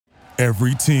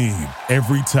Every team,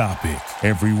 every topic,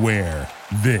 everywhere.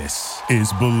 This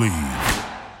is Believe.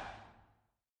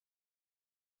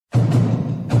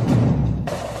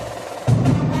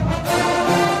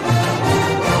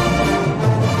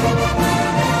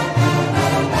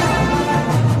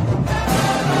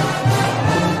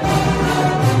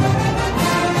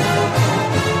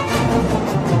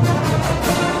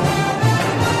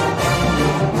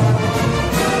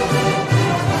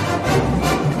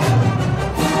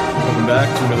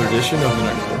 Back to another edition of the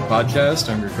Night Report Podcast.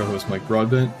 I'm your co-host Mike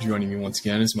Broadbent. Joining me once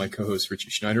again is my co-host Richie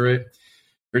Schneiderate.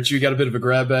 Richie, we got a bit of a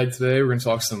grab bag today. We're going to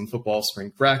talk some football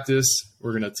spring practice.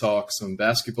 We're going to talk some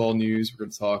basketball news. We're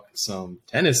going to talk some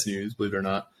tennis news, believe it or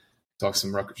not. Talk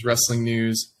some Rutgers wrestling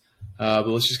news. But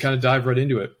let's just kind of dive right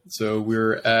into it. So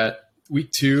we're at week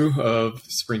 2 of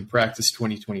spring practice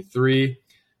 2023.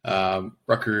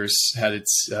 Rutgers had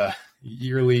its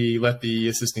yearly let the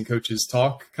assistant coaches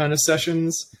talk kind of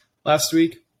sessions last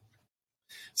week.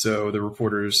 So the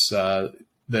reporters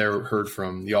there heard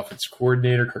from the offensive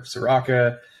coordinator, Kirk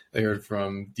Soraka. They heard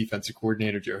from defensive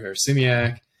coordinator, Joe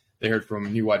Harris-Simiak. They heard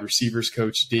from new wide receivers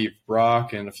coach, Dave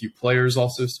Brock, and a few players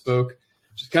also spoke.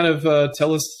 Just kind of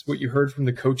tell us what you heard from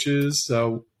the coaches.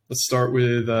 Let's start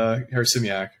with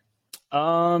Harris-Simiak.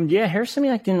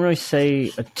 Harris-Simiak didn't really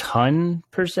say a ton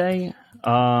per se.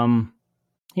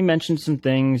 He mentioned some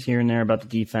things here and there about the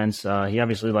defense. He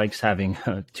obviously likes having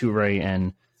Toure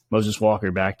and Moses Walker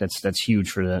back. That's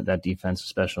huge for that defense,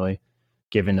 especially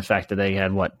given the fact that they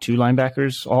had, 2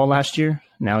 linebackers all last year?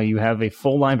 Now you have a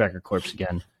full linebacker corps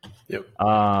again. Yep.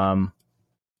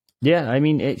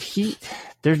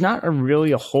 There's not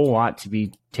really a whole lot to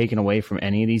be taken away from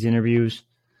any of these interviews.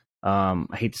 I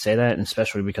hate to say that, and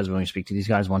especially because we only speak to these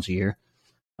guys once a year.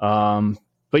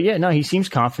 But yeah, no, he seems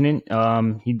confident.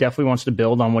 He definitely wants to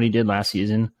build on what he did last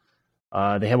season.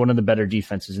 They had one of the better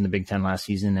defenses in the Big Ten last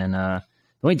season, and the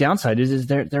only downside is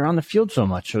they're on the field so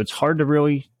much, so it's hard to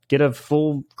really get a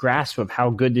full grasp of how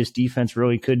good this defense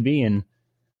really could be. And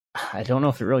I don't know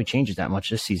if it really changes that much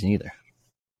this season either.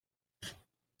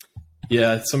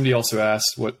 Yeah, somebody also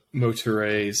asked what Mo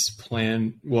Touré's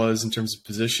plan was in terms of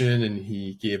position, and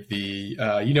he gave the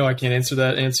I can't answer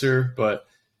that answer, but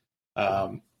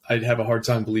I'd have a hard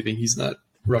time believing he's not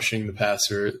rushing the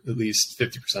passer at least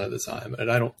 50% of the time.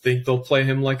 And I don't think they'll play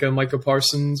him like a Micah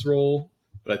Parsons role,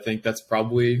 but I think that's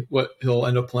probably what he'll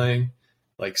end up playing,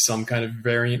 like some kind of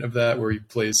variant of that where he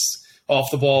plays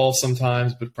off the ball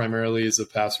sometimes, but primarily as a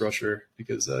pass rusher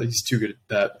because he's too good at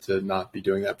that to not be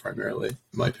doing that primarily, in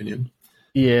my opinion.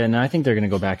 Yeah, no, I think they're going to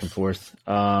go back and forth.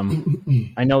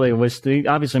 I know they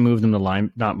obviously moved him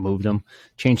to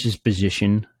changed his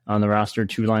position on the roster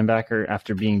to linebacker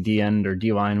after being D-end or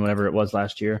D-line, whatever it was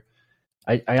last year.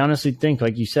 I honestly think,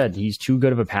 like you said, he's too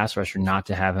good of a pass rusher not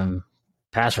to have him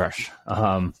pass rush.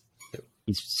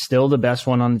 He's still the best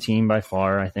one on the team by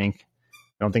far, I think.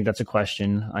 I don't think that's a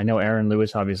question. I know Aaron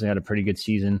Lewis obviously had a pretty good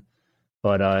season,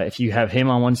 but if you have him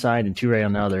on one side and Toure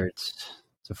on the other, it's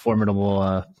a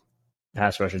formidable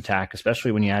pass rush attack,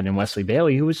 especially when you add in Wesley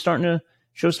Bailey, who was starting to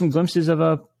show some glimpses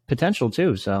of potential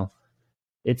too. So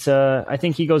it's I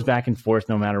think he goes back and forth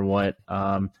no matter what.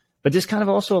 But this kind of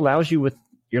also allows you, with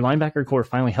your linebacker core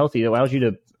finally healthy, it allows you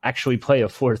to actually play a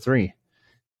 4-3,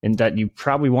 and that you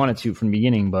probably wanted to from the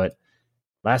beginning. But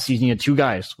last season you had 2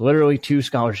 guys, literally 2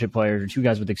 scholarship players, or 2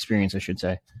 guys with experience, I should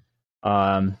say.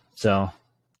 So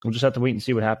we'll just have to wait and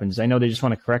see what happens. I know they just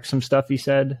want to correct some stuff he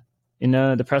said in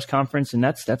the press conference, and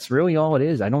that's really all it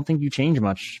is. I don't think you change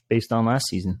much based on last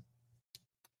season.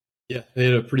 Yeah, they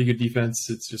had a pretty good defense.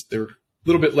 It's just they were a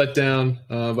little bit let down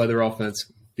by their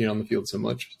offense being on the field so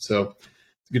much. So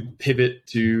it's a good pivot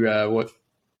to what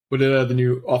did the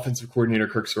new offensive coordinator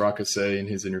Kirk Soraka say in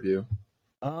his interview?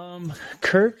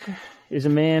 Kirk is a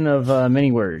man of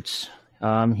many words.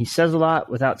 He says a lot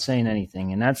without saying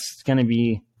anything, and that's going to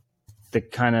be the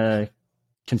kind of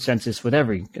consensus with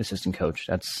every assistant coach.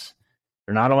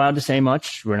 They're not allowed to say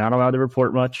much. We're not allowed to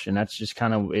report much, and that's just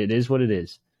kind of, it is what it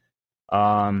is.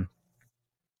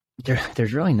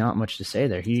 There's really not much to say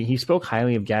there. He spoke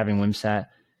highly of Gavin Wimsatt.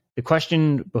 The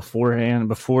question before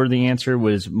the answer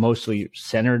was mostly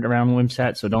centered around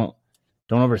Wimsatt, so don't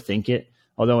overthink it.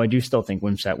 Although I do still think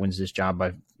Wimsatt wins this job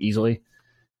by easily.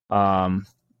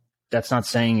 That's not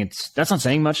saying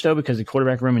much though, because the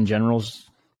quarterback room in general's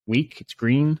weak. It's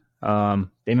green.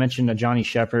 They mentioned Johnny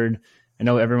Shepard. I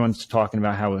know everyone's talking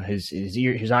about how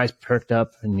his eyes perked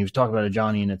up, and he was talking about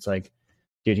Johnny, and it's like,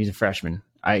 dude, he's a freshman.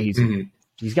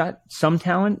 He's got some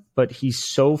talent, but he's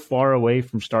so far away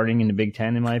from starting in the Big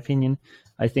Ten, in my opinion.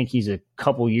 I think he's a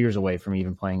couple years away from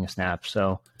even playing a snap.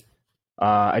 So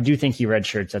I do think he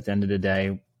redshirts at the end of the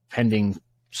day, pending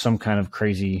some kind of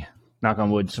crazy knock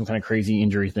on wood, some kind of crazy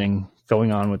injury thing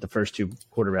going on with the first two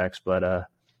quarterbacks. But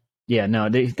yeah, no,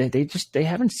 they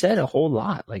haven't said a whole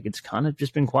lot. Like, it's kind of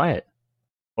just been quiet.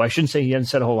 Well, I shouldn't say he hasn't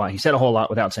said a whole lot. He said a whole lot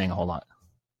without saying a whole lot.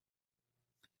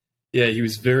 Yeah, he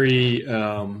was very.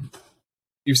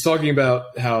 He was talking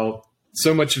about how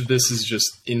so much of this is just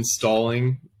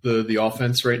installing the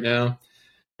offense right now,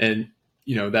 and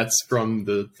that's from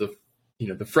the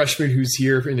freshman who's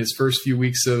here in his first few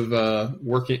weeks of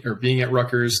working or being at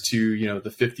Rutgers to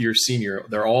the fifth-year senior.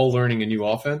 They're all learning a new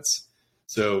offense,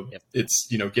 so it's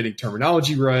getting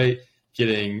terminology right,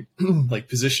 getting like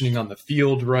positioning on the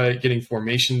field right, getting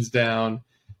formations down.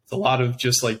 It's a lot of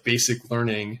just like basic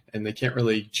learning, and they can't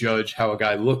really judge how a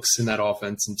guy looks in that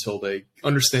offense until they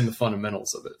understand the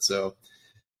fundamentals of it. So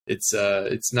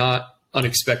it's not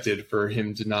unexpected for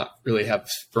him to not really have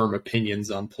firm opinions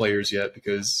on players yet,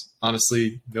 because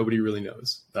honestly, nobody really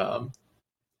knows. So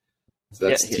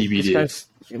that's TBD.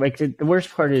 Like the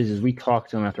worst part is we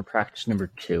talked to him after practice number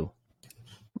 2,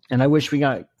 and I wish we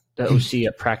got the OC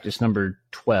at practice number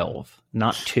 12,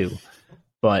 not 2,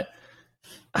 but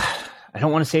I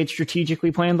don't want to say it's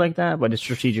strategically planned like that, but it's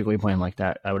strategically planned like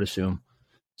that, I would assume.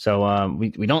 So we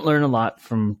don't learn a lot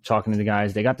from talking to the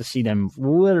guys. They got to see them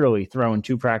literally throw in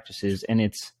 2 practices, and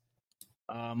it's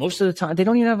most of the time they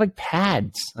don't even have like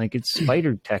pads, like it's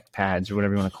spider tech pads or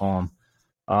whatever you want to call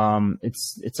them.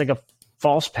 It's like a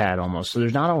false pad almost. So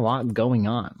there's not a lot going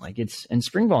on. Like and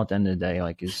spring ball at the end of the day,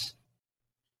 like it's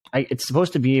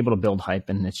supposed to be able to build hype,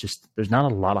 and it's just there's not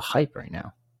a lot of hype right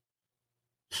now.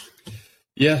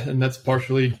 Yeah, and that's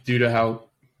partially due to how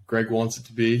Greg wants it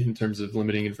to be in terms of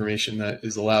limiting information that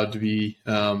is allowed to be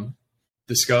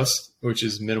discussed, which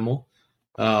is minimal.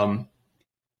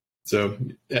 So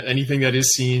anything that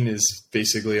is seen is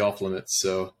basically off limits.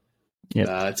 So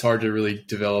it's hard to really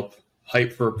develop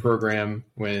hype for a program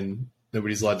when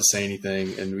nobody's allowed to say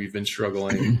anything, and we've been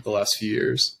struggling the last few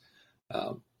years.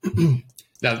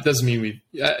 Now, that doesn't mean we've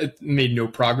made no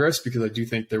progress, because I do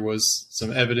think there was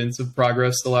some evidence of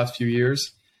progress the last few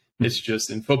years. It's just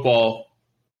in football,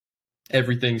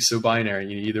 everything's so binary.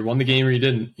 You either won the game or you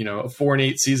didn't. A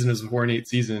 4-8 season is a 4-8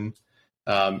 season,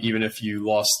 even if you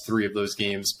lost 3 of those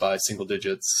games by single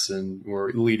digits and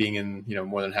were leading in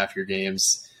more than half your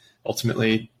games.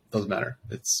 Ultimately, it doesn't matter.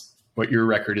 It's what your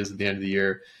record is at the end of the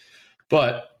year.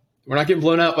 But we're not getting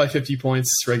blown out by 50 points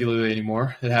regularly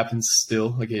anymore. It happens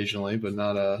still occasionally, but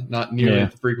not nearly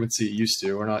the frequency it used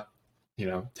to. We're not,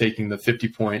 taking the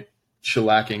 50-point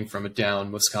shellacking from a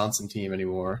down Wisconsin team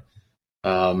anymore.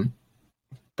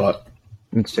 But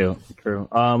it's true.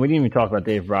 We didn't even talk about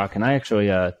Dave Brock, and I actually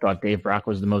thought Dave Brock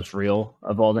was the most real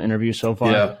of all the interviews so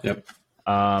far. Yeah.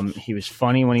 Yep. He was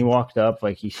funny when he walked up.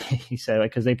 Like he said,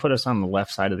 like, because they put us on the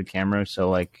left side of the camera, so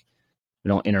like we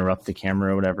don't interrupt the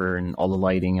camera or whatever, and all the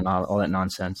lighting and all that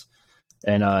nonsense.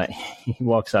 And he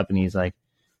walks up and he's like,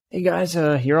 "Hey guys,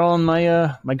 you're all on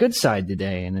my good side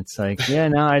today." And it's like, "Yeah,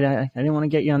 no, I didn't want to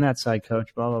get you on that side,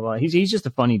 coach." Blah blah blah. He's just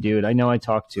a funny dude. I know. I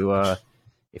talked to a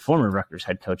former Rutgers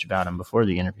head coach about him before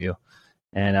the interview,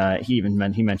 and he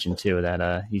mentioned too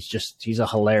that he's a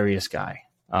hilarious guy.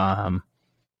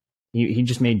 He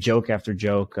just made joke after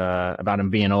joke about him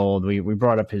being old. We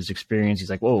brought up his experience. He's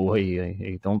like, "Whoa,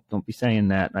 hey, don't be saying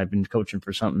that. I've been coaching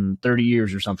for 30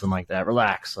 years or something like that.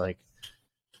 Relax." Like,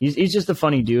 he's just a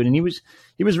funny dude, and he was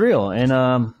real. And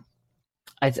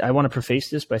I want to preface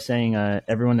this by saying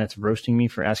everyone that's roasting me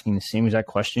for asking the same exact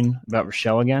question about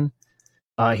Rochelle again,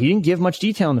 he didn't give much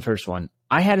detail in the first one.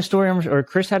 I had a story or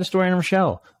Chris had a story on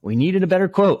Rochelle. We needed a better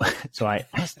quote, so I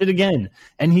asked it again,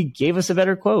 and he gave us a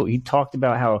better quote. He talked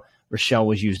about how Rochelle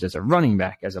was used as a running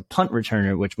back, as a punt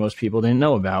returner, which most people didn't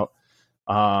know about,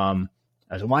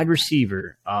 as a wide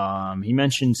receiver. He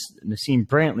mentions Nassim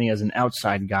Brantley as an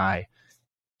outside guy.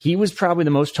 He was probably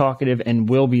the most talkative and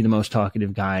will be the most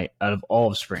talkative guy out of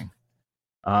all of spring.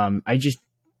 I just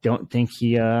don't think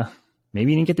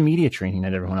maybe he didn't get the media training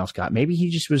that everyone else got. Maybe he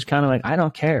just was kind of like, I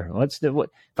don't care. What if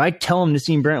I tell him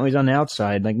Nassim Brantley's on the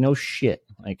outside? Like, no shit.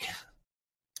 Like,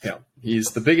 yeah,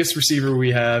 he's the biggest receiver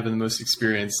we have and the most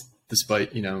experienced,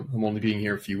 despite, him only being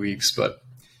here a few weeks. But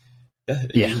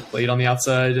yeah, he played on the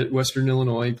outside at Western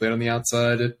Illinois. He played on the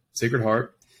outside at Sacred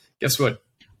Heart. Guess what?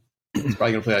 He's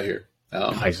probably going to play out here.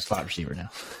 He's a slot receiver now.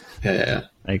 Yeah.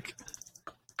 Like,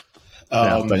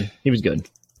 no, but he was good.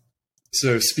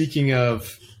 So speaking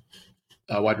of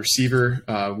wide receiver,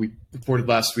 we reported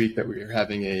last week that we were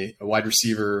having a wide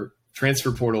receiver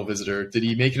transfer portal visitor. Did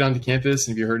he make it onto campus?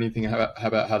 And have you heard anything about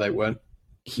how that went?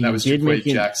 That was Jaquay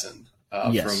Jackson.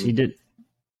 Yes, from he did.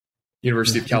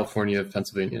 University of California,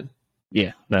 Pennsylvania.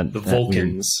 Yeah, the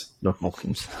Vulcans. The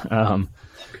Vulcans.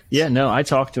 Yeah, no, I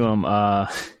talked to him.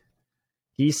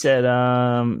 He said,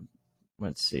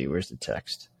 let's see, where's the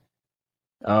text?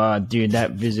 Dude,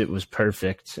 that visit was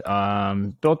perfect.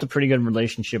 Built a pretty good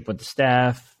relationship with the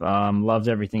staff. Loved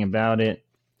everything about it.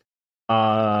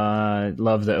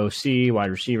 Loved the OC,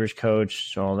 wide receivers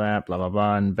coach, all that, blah, blah,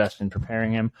 blah. Invest in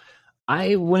preparing him.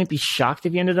 I wouldn't be shocked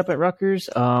if he ended up at Rutgers.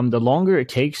 The longer it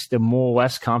takes, the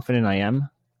less confident I am.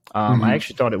 I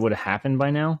actually thought it would have happened by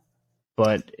now.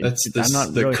 But I'm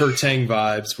not the really... Kurt Tang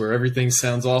vibes where everything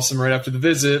sounds awesome right after the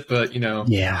visit, but,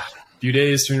 a few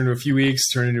days turn into a few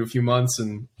weeks, turn into a few months,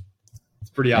 and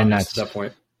it's pretty obvious at that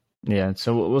point. Yeah,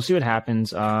 so we'll see what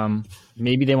happens.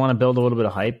 Maybe they want to build a little bit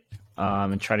of hype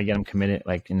and try to get him committed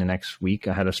like in the next week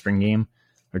ahead of spring game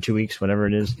or 2 weeks, whatever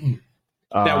it is.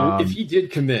 Now, if he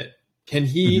did commit, can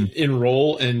he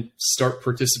enroll and start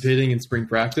participating in spring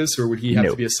practice, or would he have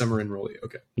to be a summer enrollee?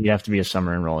 Okay. He'd have to be a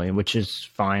summer enrollee, which is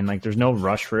fine. Like, there's no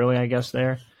rush really, I guess,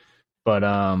 there. But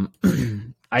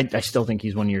I still think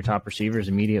he's one of your top receivers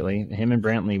immediately. Him and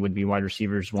Brantley would be wide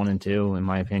receivers 1 and 2, in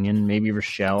my opinion. Maybe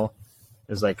Rochelle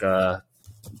is like a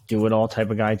do-it-all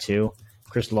type of guy, too.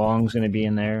 Chris Long's going to be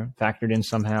in there, factored in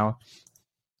somehow.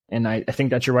 And I think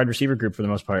that's your wide receiver group for the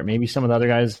most part. Maybe some of the other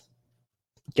guys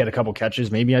get a couple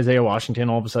catches. Maybe Isaiah Washington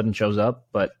all of a sudden shows up,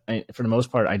 but for the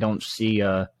most part, I don't see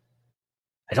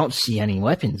any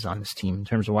weapons on this team in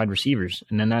terms of wide receivers,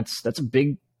 and then that's a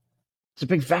big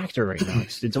factor right now.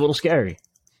 It's a little scary.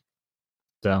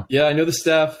 So yeah, I know the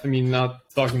staff. I mean, not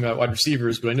talking about wide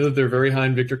receivers, but I know that they're very high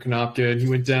on Victor Konopka, and he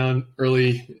went down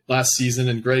early last season.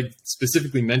 And Greg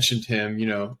specifically mentioned him.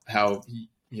 How he.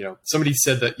 Somebody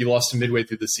said that you lost him midway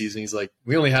through the season. He's like,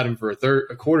 we only had him for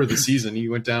a quarter of the season. He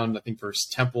went down, I think, for his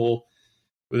temple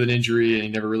with an injury, and he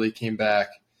never really came back.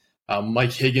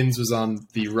 Mike Higgins was on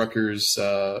the Rutgers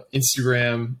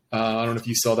Instagram. I don't know if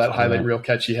you saw that highlight reel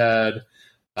catch he had.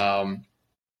 And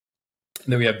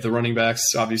then we have the running backs,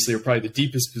 obviously, are probably the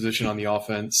deepest position on the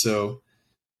offense. So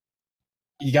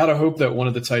you got to hope that one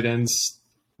of the tight ends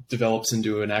develops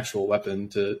into an actual weapon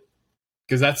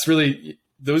because that's really –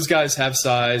 those guys have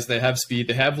size, they have speed,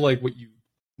 they have like what you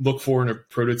look for in a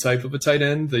prototype of a tight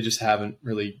end. They just haven't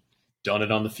really done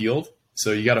it on the field.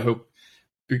 So you got to hope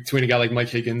between a guy like Mike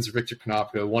Higgins or Victor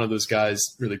Konopka, one of those guys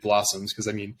really blossoms. Because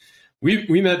I mean,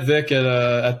 we met Vic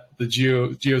at the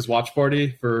Geo's watch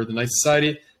party for the Night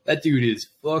Society. That dude is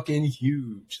fucking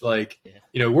huge. Like,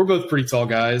 we're both pretty tall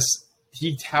guys.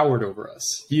 He towered over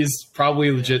us. He is probably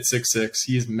legit 6'6".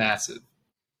 He is massive.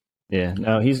 Yeah,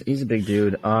 no, he's a big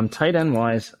dude. Tight end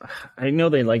wise, I know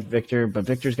they like Victor, but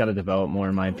Victor's got to develop more,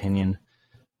 in my opinion.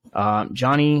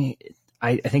 Johnny,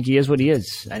 I think he is what he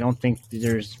is. I don't think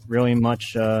there's really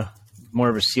much more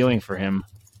of a ceiling for him.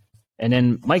 And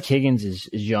then Mike Higgins is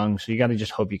young, so you got to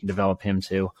just hope you can develop him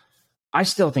too. I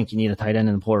still think you need a tight end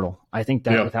in the portal. I think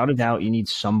that without a doubt, you need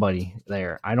somebody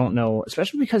there. I don't know,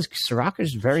 especially because Soraka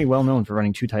is very well known for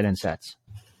running 2 tight end sets.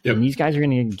 Yep. And these guys are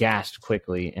going to get gassed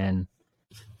quickly, and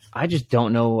I just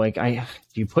don't know. Like, do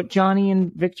you put Johnny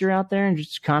and Victor out there and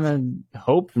just kind of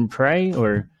hope and pray,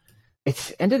 or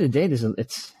it's end of the day?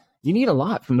 You need a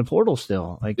lot from the portal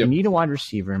still. Like, you need a wide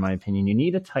receiver, in my opinion. You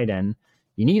need a tight end.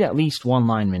 You need at least 1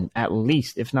 lineman, at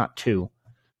least, if not 2.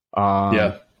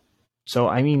 So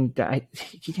I mean,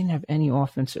 he didn't have any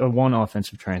offense or 1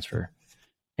 offensive transfer,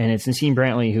 and it's Nassim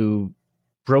Brantley who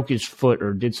broke his foot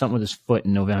or did something with his foot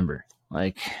in November.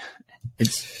 Like,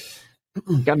 it's.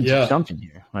 Got to do something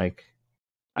here. Like,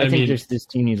 I think this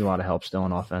team needs a lot of help still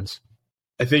on offense.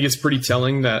 I think it's pretty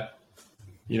telling that,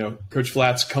 Coach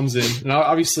Flats comes in, and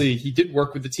obviously he did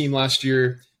work with the team last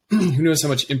year. Who knows how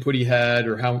much input he had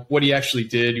or what he actually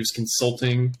did. He was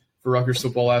consulting for Rutgers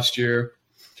football last year.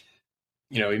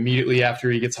 Immediately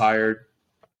after he gets hired,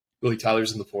 Willie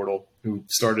Tyler's in the portal, who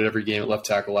started every game at left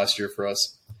tackle last year for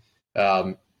us.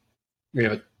 We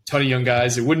have a ton of young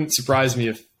guys. It wouldn't surprise me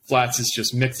if Flats is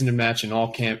just mixing and matching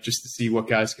all camp just to see what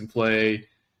guys can play,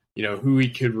 who he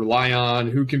could rely on,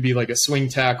 who can be like a swing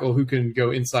tackle, who can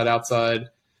go inside, outside.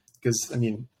 Because, I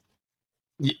mean,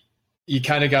 you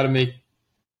kind of got to make,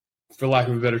 for lack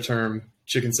of a better term,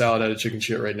 chicken salad out of chicken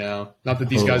shit right now. Not that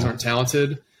these guys aren't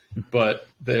talented, but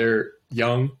they're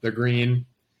young, they're green,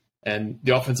 and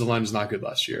the offensive line was not good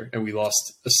last year. And we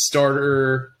lost a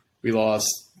starter. We lost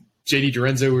J.D.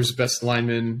 Dorenzo, who was the best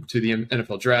lineman to the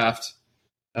NFL draft.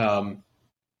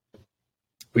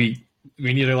 We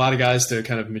need a lot of guys to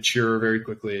kind of mature very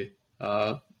quickly,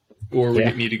 or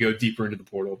we need to go deeper into the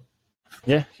portal.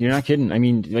 Yeah, you're not kidding. I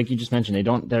mean, like you just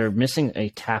mentioned, they're missing a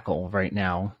tackle right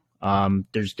now.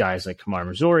 There's guys like Kamar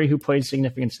Missouri who played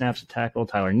significant snaps at tackle.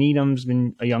 Tyler Needham's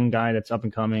been a young guy that's up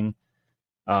and coming.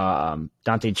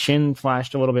 Dante Chin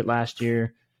flashed a little bit last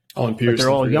year. Olin Pierce, but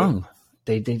they're all young.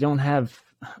 They don't have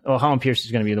Holland Pierce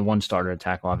is going to be the one starter at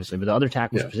tackle, obviously, but the other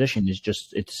tackle's position is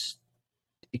just, it's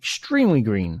extremely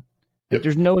green. Like,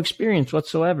 there's no experience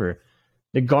whatsoever.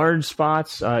 The guard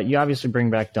spots, you obviously bring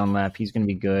back Dunlap. He's going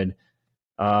to be good.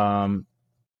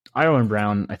 Ireland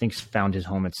Brown, I think, found his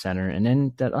home at center. And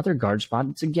then that other guard spot,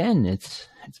 it's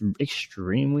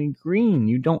extremely green.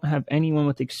 You don't have anyone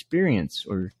with experience,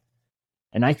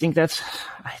 and I think that's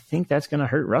going to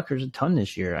hurt Rutgers a ton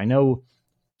this year. I know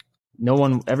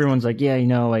everyone's like,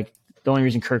 like the only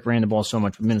reason Kirk ran the ball so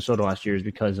much with Minnesota last year is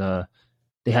because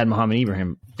they had Muhammad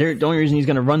Ibrahim. The only reason he's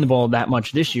going to run the ball that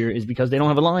much this year is because they don't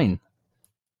have a line.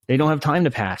 They don't have time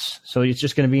to pass. So it's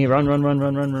just going to be run,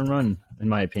 in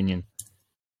my opinion.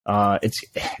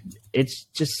 It's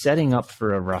just setting up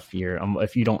for a rough year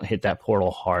if you don't hit that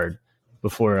portal hard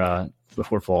before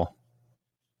fall.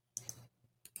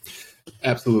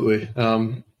 Absolutely.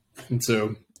 And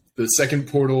so the second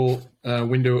portal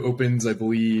window opens, I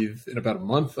believe, in about a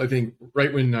month. I think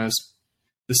right when the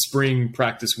spring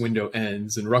practice window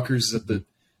ends, and Rutgers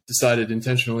decided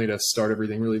intentionally to start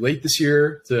everything really late this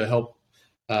year to help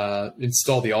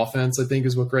install the offense, I think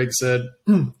is what Greg said,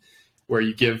 where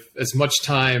you give as much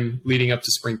time leading up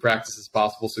to spring practice as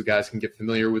possible so guys can get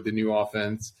familiar with the new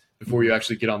offense before you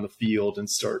actually get on the field and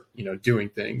start, doing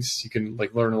things. You can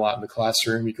learn a lot in the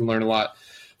classroom. You can learn a lot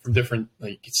from different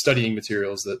studying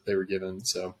materials that they were given.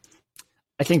 So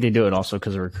I think they do it also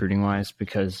because of recruiting wise,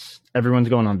 because everyone's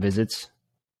going on visits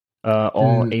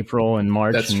all April and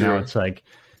March. That's and true. Now it's like,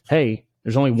 hey,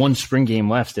 there's only one spring game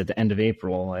left at the end of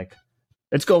April. Like,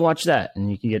 let's go watch that.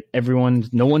 And you can get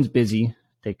no one's busy.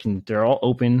 They're all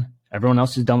open. Everyone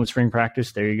else is done with spring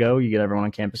practice. There you go. You get everyone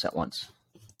on campus at once.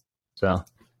 So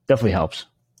definitely helps.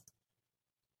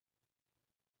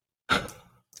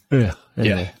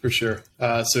 Yeah, for sure.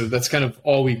 So that's kind of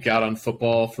all we've got on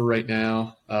football for right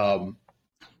now.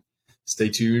 Stay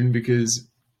tuned because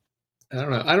I don't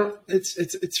know.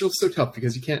 It's real so tough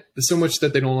because you can't. There's so much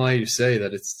that they don't allow you to say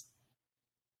that it's,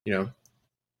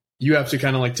 you have to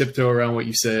kind of tiptoe around what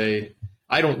you say.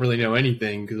 I don't really know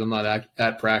anything because I'm not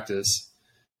at practice.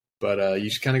 But you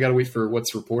just kind of got to wait for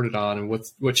what's reported on, and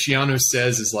what Schiano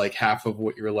says is half of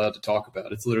what you're allowed to talk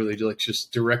about. It's literally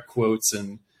just direct quotes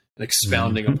and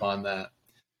expounding upon that.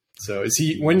 So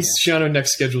when's Schiano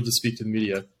next scheduled to speak to the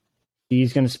media?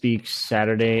 He's going to speak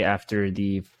Saturday after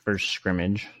the first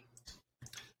scrimmage.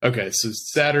 Okay, so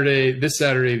this Saturday, the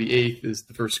 8th, is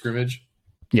the first scrimmage?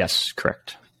 Yes,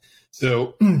 correct.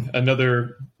 So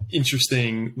another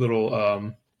interesting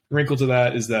little wrinkle to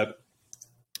that is that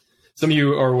some of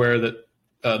you are aware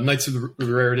that Knights of the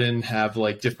Raritan have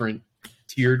different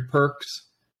tiered perks.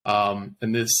 And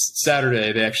this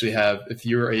Saturday, they actually have, if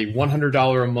you're a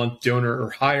 $100 a month donor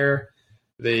or higher,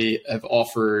 they have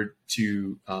offered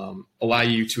to allow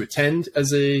you to attend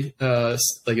as a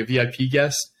VIP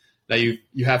guest. Now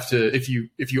you have to, if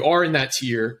you are in that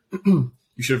tier, you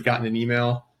should have gotten an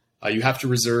email. You have to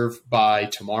reserve by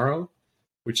tomorrow,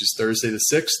 which is Thursday the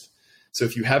 6th. So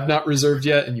if you have not reserved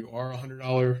yet and you are a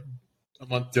 $100 a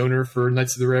month donor for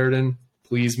Knights of the Raritan,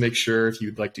 please make sure, if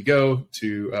you'd like to go,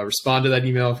 to respond to that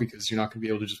email because you're not going to be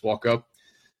able to just walk up.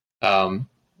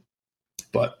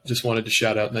 But just wanted to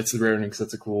shout out Knights of the Raritan because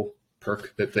that's a cool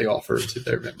perk that they offer to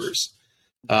their members.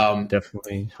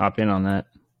 Definitely hop in on that.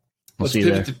 We'll see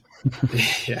you there.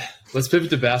 Let's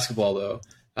pivot to basketball, though.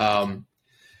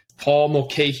 Paul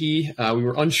Mulcahy, we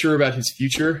were unsure about his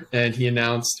future, and he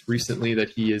announced recently that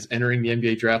he is entering the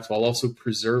NBA draft while also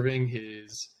preserving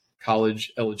his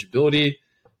college eligibility.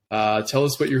 Tell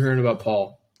us what you're hearing about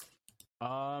Paul.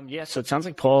 So it sounds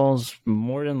like Paul's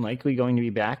more than likely going to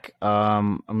be back.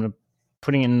 I'm going to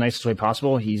putting it in the nicest way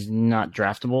possible. He's not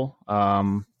draftable.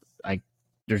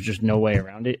 There's just no way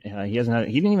around it. He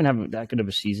didn't even have that good of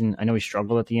a season. I know he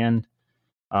struggled at the end,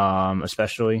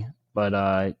 especially, but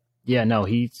I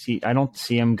don't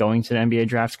see him going to the NBA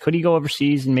draft. Could he go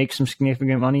overseas and make some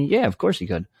significant money? Yeah, of course he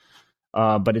could.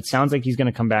 But it sounds like he's going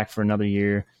to come back for another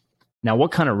year. Now,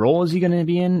 what kind of role is he going to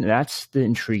be in? That's the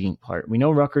intriguing part. We know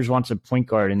Rutgers wants a point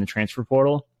guard in the transfer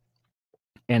portal,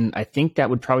 and I think that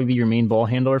would probably be your main ball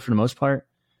handler for the most part.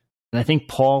 And I think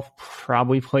Paul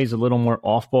probably plays a little more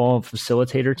off-ball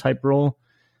facilitator type role.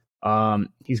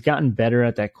 He's gotten better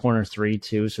at that corner three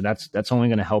too, so that's only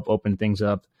going to help open things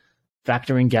up.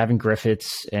 Factoring Gavin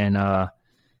Griffiths and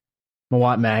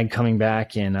Mawat Mag coming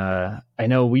back, and I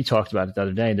know we talked about it the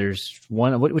other day. There's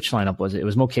one. Which lineup was it? It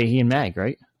was Mulcahy and Mag,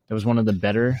 right? That was one of the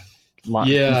better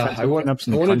lineups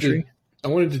in the country. I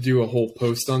wanted to do a whole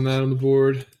post on that on the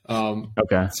board.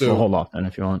 Okay, so we'll hold off then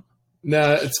if you want.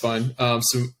 Nah, it's fine.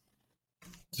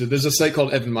 So there's a site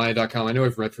called evanmaya.com. I know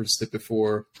I've referenced it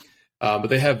before, but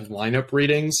they have lineup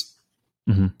ratings.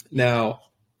 Mm-hmm. Now,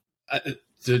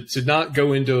 to not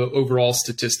go into overall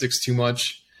statistics too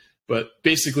much, but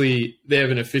basically they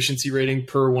have an efficiency rating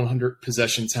per 100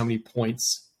 possessions. How many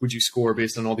points would you score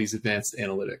based on all these advanced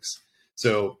analytics?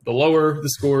 So the lower the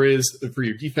score is for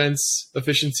your defense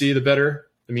efficiency, the better.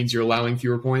 That means you're allowing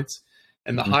fewer points.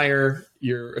 And the higher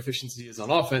your efficiency is on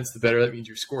offense, the better. That means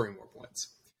you're scoring more points.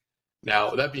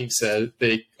 Now, that being said,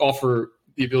 they offer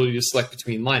the ability to select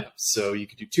between lineups. So you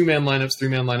could do 2-man lineups,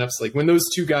 3-man lineups. Like when those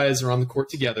two guys are on the court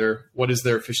together, what is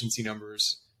their efficiency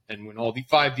numbers? And when all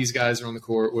these guys are on the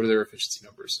court, what are their efficiency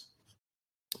numbers?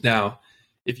 Now,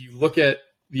 if you look at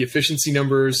the efficiency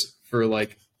numbers for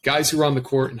like guys who are on the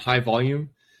court in high volume,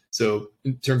 so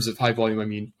in terms of high volume, I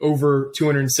mean over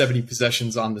 270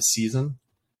 possessions on the season,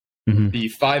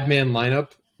 the 5-man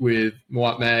lineup with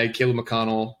Mawot Mag, Caleb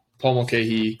McConnell, Paul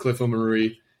Mulcahy, Cliff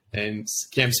Omarui, and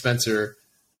Cam Spencer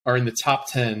are in the top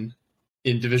 10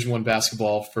 in Division I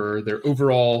basketball for their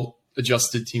overall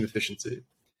adjusted team efficiency.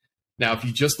 Now, if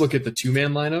you just look at the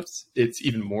 2-man lineups, it's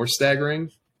even more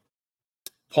staggering.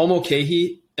 Paul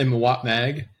Mulcahy and Mawot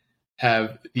Mag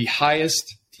have the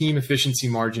highest team efficiency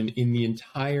margin in the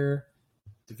entire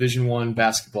Division I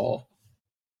basketball.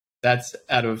 That's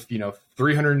out of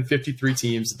 353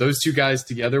 teams. Those two guys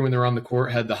together, when they're on the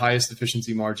court, had the highest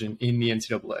efficiency margin in the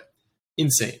NCAA.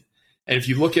 Insane. And if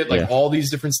you look at all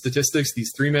these different statistics,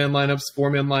 these 3-man lineups,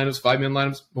 4-man lineups, 5-man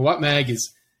lineups, Mawot Mag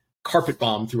is carpet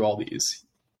bombed through all these.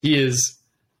 He is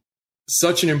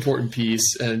such an important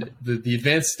piece, and the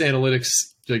advanced analytics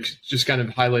just kind of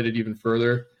highlighted even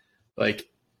further. Like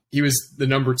he was the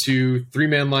number 2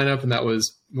 3-man lineup, and that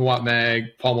was Mawot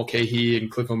Mag, Paul Mulcahy, and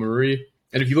Cliff Omarui.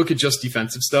 And if you look at just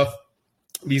defensive stuff,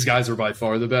 these guys are by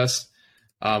far the best.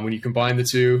 When you combine the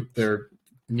two, they're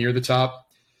near the top.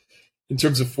 In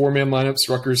terms of 4-man lineups,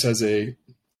 Rutgers has I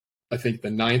think the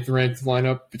 9th ranked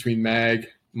lineup between Mag,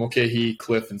 Mulcahy,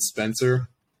 Cliff, and Spencer.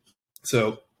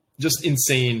 So just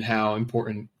insane how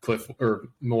important Cliff or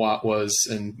Mawot was,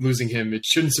 and losing him, it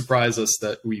shouldn't surprise us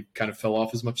that we kind of fell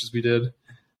off as much as we did.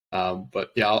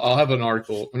 But yeah, I'll have an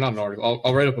article, or not an article.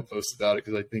 I'll write up a post about it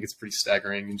because I think it's pretty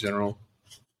staggering in general.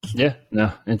 Yeah,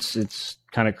 no, it's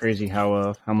kind of crazy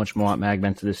how much Mawot Mag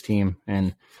meant to this team,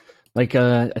 and I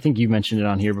think you mentioned it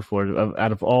on here before.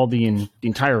 Out of all the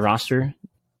entire roster,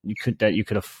 you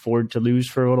could afford to lose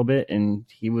for a little bit, and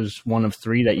he was one of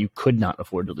 3 that you could not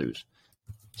afford to lose.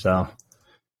 So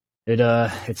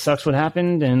it sucks what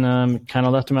happened, and kind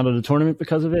of left him out of the tournament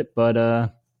because of it.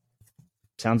 But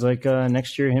sounds like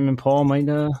next year him and Paul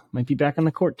might be back on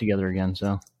the court together again.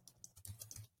 So.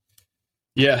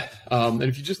 Yeah, and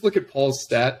if you just look at Paul's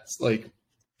stats,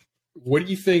 what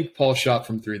do you think Paul shot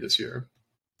from 3 this year?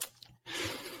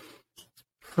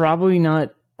 Probably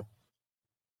not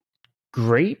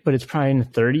great, but it's probably in the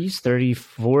 30s,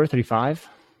 34, 35.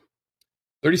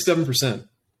 37%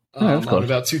 on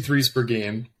about 2 threes per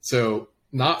game. So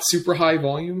not super high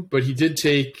volume, but he did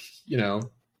take,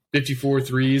 54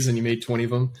 threes and he made 20 of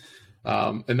them.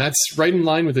 And that's right in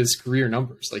line with his career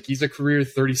numbers. Like he's a career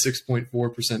 36.4%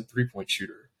 3-point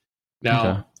shooter.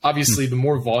 Now, obviously the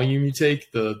more volume you take,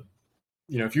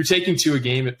 if you're taking 2 a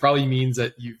game, it probably means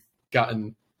that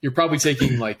you're probably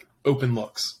taking open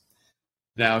looks.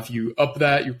 Now, if you up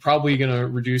that, you're probably going to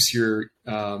reduce your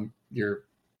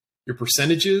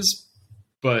percentages,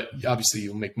 but obviously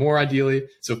you'll make more ideally.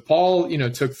 So if Paul,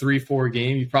 took 3-4 a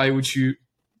game, you probably would shoot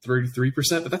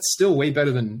 33%, but that's still way better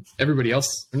than everybody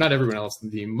else, or not everyone else in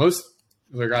the team. Most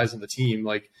of the guys on the team,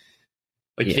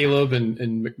 Caleb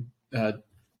and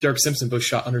Derek Simpson, both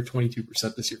shot under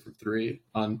 22% this year from 3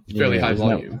 on fairly high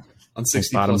volume, on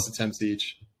 60 plus attempts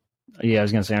each. Yeah, I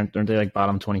was going to say, aren't they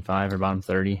bottom 25 or bottom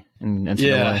 30 in NCAA?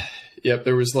 Yeah. Yep.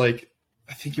 There was I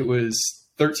think it was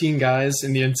 13 guys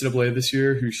in the NCAA this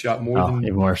year who shot more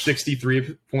than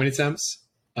 63 point attempts.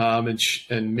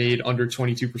 And made under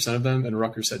 22% of them, and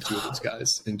Rutgers had 2 of those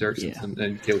guys in Derek Simpson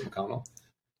and Caleb McConnell.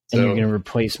 So, and you're going to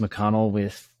replace McConnell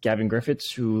with Gavin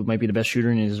Griffiths, who might be the best shooter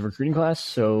in his recruiting class.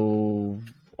 So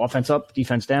offense up,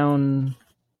 defense down.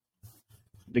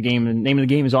 The name of the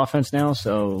game is offense now,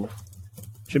 so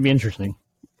should be interesting.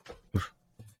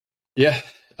 Yeah.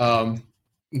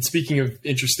 And speaking of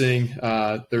interesting,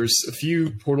 there's a few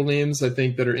portal names I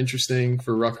think that are interesting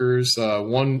for Rutgers.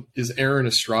 One is Aaron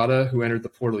Estrada, who entered the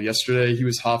portal yesterday. He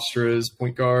was Hofstra's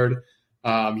point guard.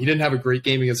 He didn't have a great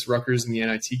game against Rutgers in the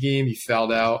NIT game. He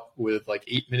fouled out with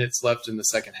 8 minutes left in the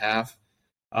second half.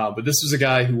 But this was a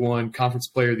guy who won Conference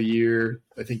Player of the Year,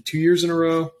 I think 2 years in a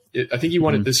row. I think he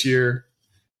won it this year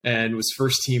and was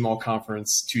first team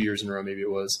All-Conference 2 years in a row, maybe it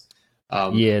was.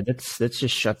 Let's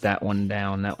just shut that one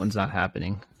down. That one's not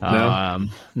happening. No,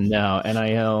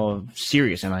 NIL,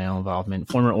 serious NIL involvement.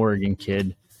 Former Oregon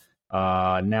kid.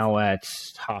 now at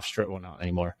Hofstra. Well, not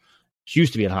anymore. She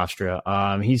used to be at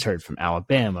Hofstra. He's heard from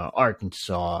Alabama,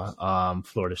 Arkansas,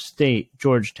 Florida State,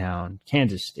 Georgetown,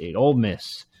 Kansas State, Ole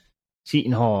Miss,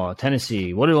 Seton Hall,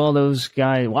 Tennessee. What do all those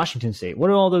guys, Washington State, what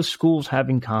do all those schools have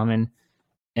in common?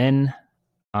 NIL.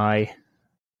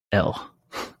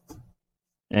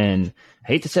 And I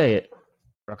hate to say it,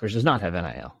 Rutgers does not have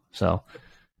NIL. So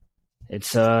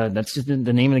it's that's just the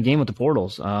name of the game with the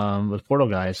portals, with portal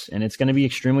guys. And it's going to be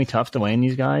extremely tough to land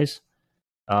these guys.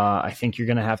 I think you're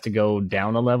going to have to go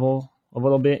down a level a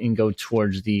little bit and go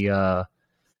towards the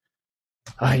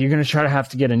you're going to try to have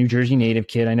to get a New Jersey native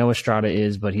kid. I know Estrada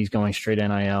is, but he's going straight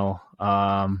NIL.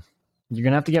 You're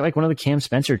going to have to get like one of the Cam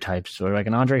Spencer types or like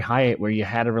an Andre Hyatt where you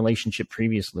had a relationship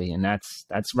previously. And that's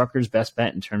Rutgers' best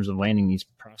bet in terms of landing these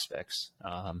prospects.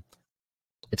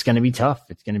 It's going to be tough.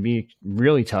 It's going to be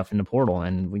really tough in the portal.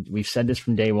 And we've said this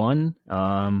from day one,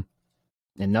 and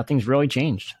nothing's really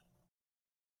changed.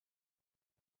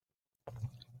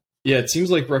 Yeah, it seems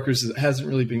like Rutgers hasn't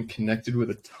really been connected with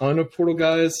a ton of portal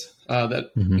guys that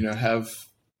have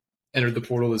entered the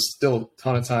portal. There's still a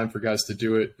ton of time for guys to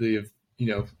do it. They have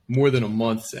more than a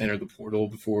month to enter the portal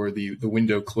before the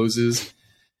window closes.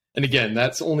 And again,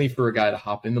 that's only for a guy to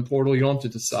hop in the portal. You don't have to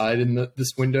decide in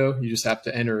this window. You just have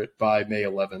to enter it by May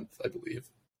 11th, I believe,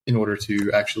 in order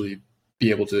to actually be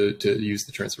able to use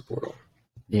the transfer portal.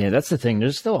 Yeah, that's the thing.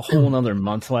 There's still a whole another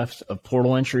month left of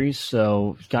portal entries.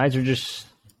 So guys are just,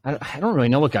 I don't really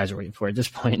know what guys are waiting for at this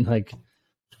point. Like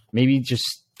maybe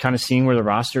just kind of seeing where the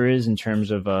roster is in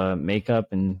terms of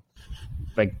makeup. And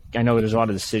like, I know there's a lot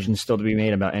of decisions still to be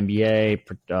made about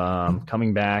NBA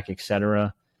coming back,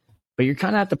 etc. But you're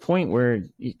kind of at the point where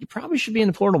you probably should be in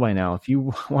the portal by now if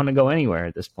you want to go anywhere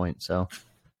at this point. So,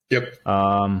 yep.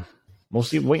 We'll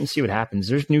see. Wait and see what happens.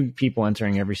 There's new people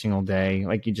entering every single day.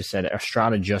 Like you just said,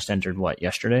 Estrada just entered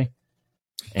yesterday?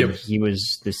 And he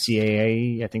was the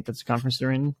CAA, I think that's the conference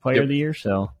they're in, player of the year.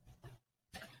 So,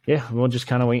 yeah, we'll just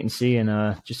kind of wait and see. And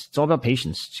it's all about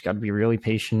patience. Just got to be really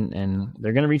patient. And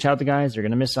they're going to reach out to guys. They're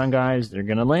going to miss on guys. They're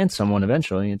going to land someone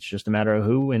eventually. It's just a matter of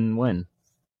who and when.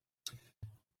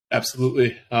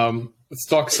 Absolutely. Let's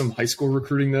talk some high school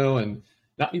recruiting, though, and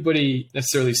not anybody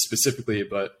necessarily specifically,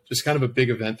 but just kind of a big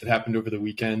event that happened over the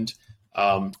weekend.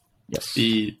 Yes.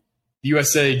 The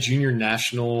USA Junior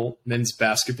National men's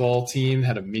basketball team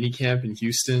had a mini camp in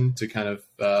Houston to kind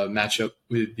of match up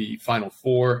with the Final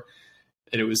Four.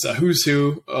 And it was a who's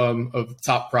who of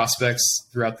top prospects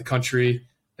throughout the country.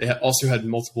 They also had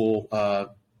multiple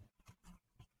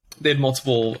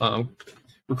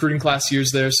recruiting class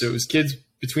years there. So it was kids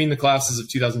between the classes of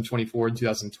 2024 and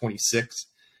 2026.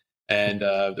 And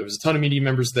there was a ton of media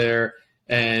members there.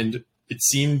 And it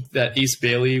seemed that Ace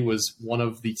Bailey was one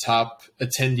of the top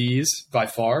attendees by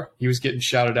far. He was getting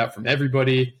shouted out from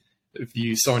everybody. If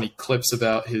you saw any clips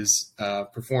about his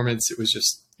performance, it was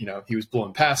just, he was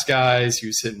blowing past guys. He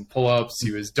was hitting pull-ups.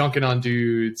 He was dunking on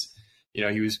dudes. He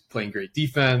was playing great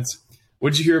defense.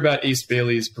 What did you hear about Ace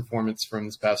Bailey's performance from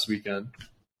this past weekend?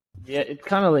 Yeah, it's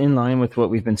kind of in line with what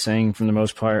we've been saying for the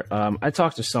most part. I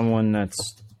talked to someone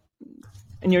that's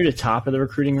near the top of the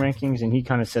recruiting rankings, and he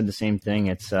kind of said the same thing.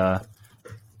 It's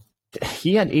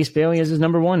he had Ace Bailey as his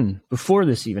number one before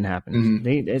this even happened.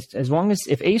 Mm-hmm.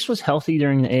 If Ace was healthy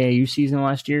during the AAU season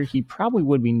last year, he probably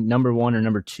would be number one or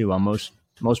number two on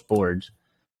most boards.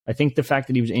 I think the fact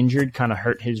that he was injured kind of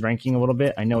hurt his ranking a little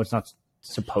bit. I know it's not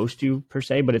supposed to per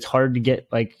se, but it's hard to get,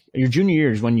 like, your junior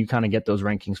year is when you kind of get those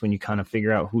rankings, when you kind of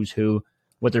figure out who's who,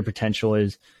 what their potential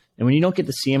is. And when you don't get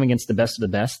to see him against the best of the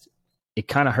best, it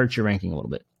kind of hurts your ranking a little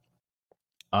bit.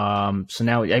 So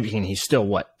now, I mean, he's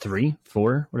still 3,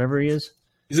 4, whatever he is.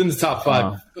 He's in the top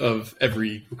 5 of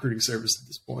every recruiting service at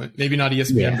this point. Maybe not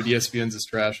ESPN, but ESPN's is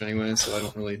trash anyway, so I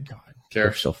don't really care.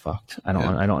 They're so fucked. I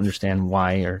don't understand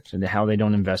why or how they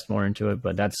don't invest more into it,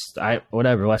 but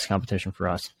whatever, less competition for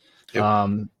us.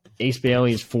 Yep. Ace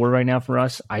Bailey is 4 right now for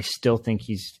us. I still think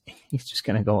he's just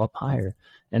going to go up higher.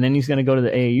 And then he's going to go to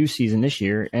the AAU season this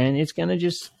year, and he's going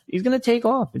to take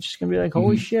off. It's just going to be like,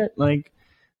 holy shit, like,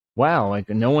 wow, like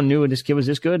no one knew this kid was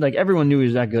this good. Like everyone knew he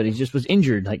was that good. He just was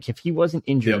injured. Like if he wasn't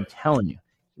injured, I'm telling you,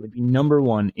 he would be number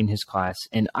one in his class.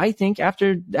 And I think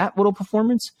after that little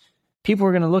performance, people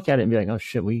are going to look at it and be like, oh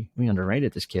shit, we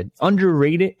underrated this kid.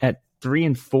 Underrated at 3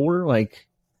 and 4. Like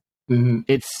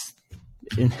it's,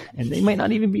 and they might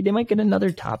not even be, they might get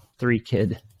another top 3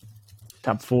 kid,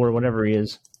 top 4, whatever he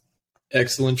is.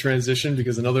 Excellent transition,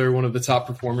 because another one of the top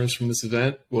performers from this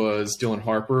event was Dylan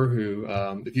Harper, who,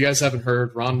 if you guys haven't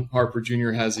heard, Ron Harper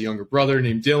Jr. has a younger brother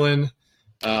named Dylan.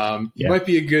 He might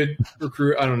be a good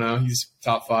recruit. I don't know. He's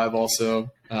top 5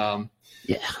 also.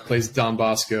 Plays Don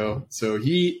Bosco. So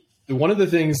he one of the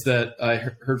things that I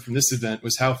heard from this event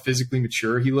was how physically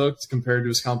mature he looked compared to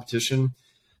his competition.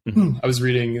 Mm-hmm. I was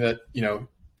reading that,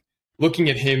 looking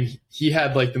at him, he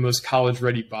had like the most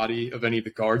college-ready body of any of the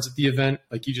guards at the event.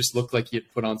 Like he just looked like he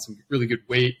had put on some really good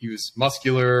weight. He was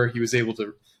muscular. He was able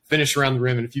to finish around the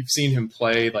rim. And if you've seen him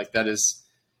play, like that is,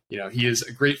 he is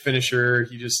a great finisher.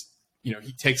 He just,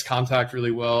 he takes contact really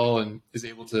well and is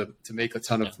able to make a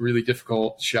ton of really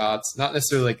difficult shots. Not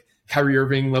necessarily like Kyrie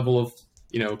Irving level of,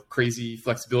 crazy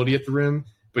flexibility at the rim,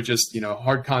 but just,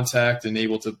 hard contact and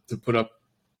able to put up,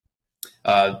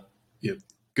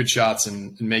 good shots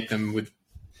and make them with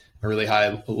a really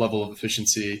high level of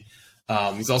efficiency.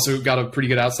 He's also got a pretty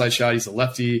good outside shot. He's a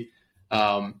lefty.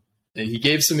 And he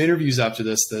gave some interviews after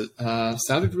this that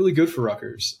sounded really good for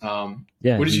Rutgers. What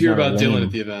did you hear about Dylan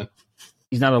at the event?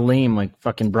 He's not a lame like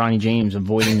fucking Bronny James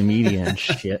avoiding the media and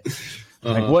shit.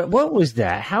 Like what was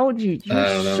that? How would you're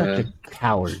such a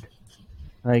coward.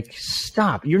 Like,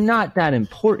 stop. You're not that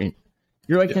important.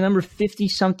 You're like the number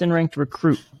 50-something ranked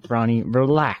recruit, Bronny.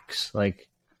 Relax. Like,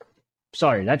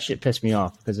 sorry, that shit pissed me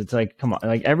off because it's like, come on.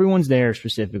 Like, everyone's there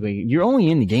specifically. You're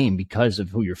only in the game because of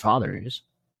who your father is,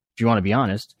 if you want to be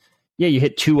honest. Yeah, you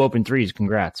hit 2 open threes.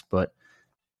 Congrats. But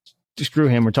screw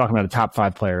him. We're talking about a top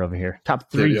 5 player over here.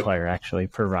 Top 3 player, actually,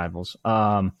 per Rivals.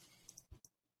 Dylan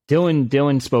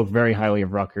spoke very highly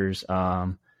of Rutgers.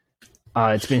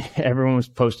 It's been everyone was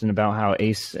posting about how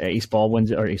Ace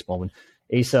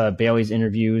Bailey's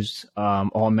interviews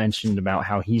all mentioned about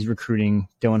how he's recruiting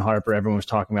Dylan Harper. Everyone was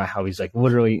talking about how he's like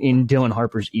literally in Dylan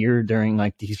Harper's ear during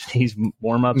like these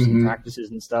warm-ups and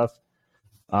practices and stuff.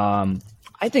 I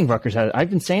think Rutgers has. I've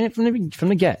been saying it from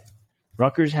the get.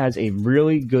 Rutgers has a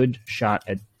really good shot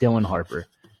at Dylan Harper.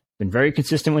 Been very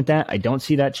consistent with that. I don't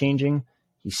see that changing.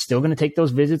 He's still going to take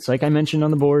those visits, like I mentioned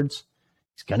on the boards.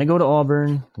 He's going to go to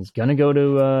Auburn. He's going to go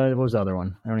to what was the other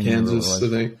one? I don't even remember what it was. I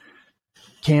think.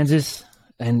 Kansas.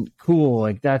 And cool,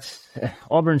 like that's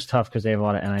Auburn's tough because they have a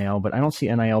lot of NIL, but I don't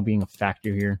see NIL being a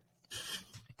factor here.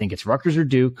 I think it's Rutgers or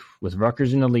Duke with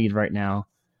Rutgers in the lead right now,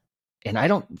 and I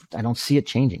don't see it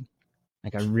changing.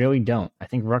 Like I really don't. I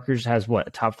think Rutgers has a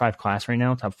top 5 class right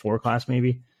now, top 4 class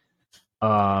maybe.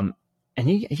 And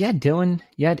you had Dylan,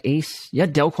 you had Ace, you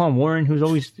had Delquan Warren,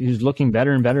 who's looking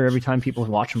better and better every time people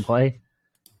watch him play,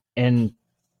 and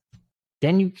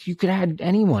then you could add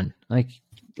anyone like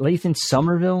Lathan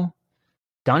Somerville.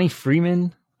 Donnie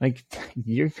Freeman, like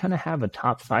you're going to have a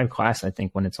top 5 class, I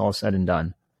think, when it's all said and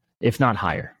done, if not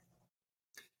higher.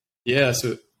 Yeah.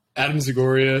 So Adam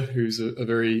Zagoria, who's a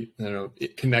very,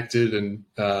 connected and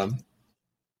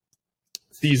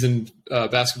seasoned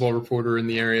basketball reporter in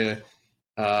the area.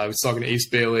 I was talking to Ace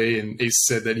Bailey, and Ace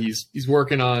said that he's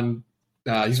working hard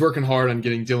on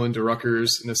getting Dylan to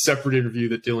Rutgers. In a separate interview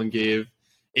that Dylan gave,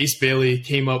 Ace Bailey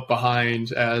came up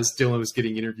behind as Dylan was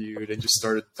getting interviewed and just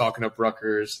started talking up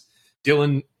Rutgers.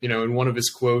 Dylan, in one of his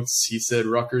quotes, he said,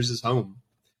 "Rutgers is home."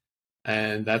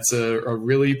 And that's a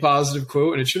really positive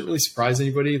quote, and it shouldn't really surprise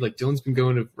anybody. Like, Dylan's been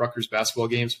going to Rutgers basketball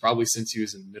games probably since he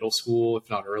was in middle school, if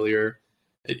not earlier.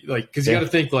 Because you got to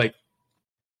think, like,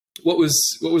 what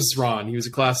was Ron? He was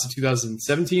a class of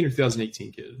 2017 or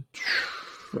 2018 kid?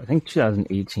 I think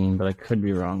 2018, but I could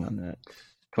be wrong on that.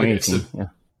 2018, okay, yeah.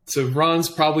 So Ron's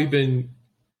probably been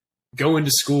going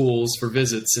to schools for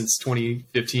visits since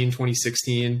 2015,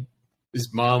 2016. His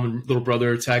mom and little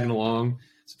brother are tagging along.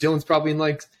 So Dylan's probably in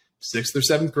like 6th or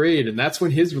 7th grade, and that's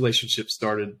when his relationship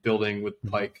started building with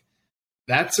Pike.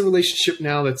 That's a relationship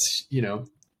now that's, 6-7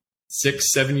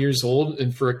 years old,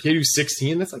 and for a kid who's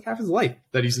 16, that's like half his life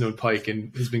that he's known Pike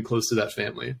and has been close to that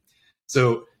family.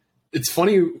 So it's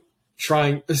funny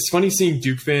seeing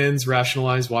Duke fans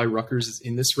rationalize why Rutgers is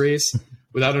in this race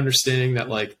without understanding that,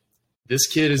 like, this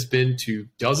kid has been to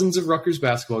dozens of Rutgers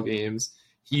basketball games.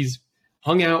 He's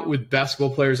hung out with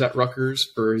basketball players at Rutgers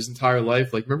for his entire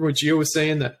life. Like, remember when Gio was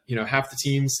saying that, half the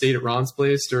team stayed at Ron's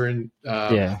place during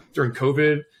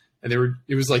COVID, and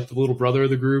it was like the little brother of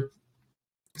the group.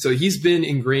 So he's been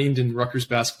ingrained in Rutgers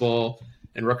basketball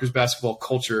and Rutgers basketball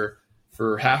culture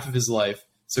for half of his life.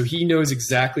 So he knows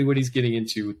exactly what he's getting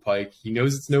into with Pike. He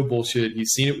knows it's no bullshit.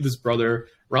 He's seen it with his brother.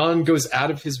 Ron goes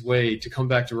out of his way to come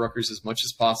back to Rutgers as much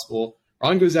as possible.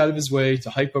 Ron goes out of his way to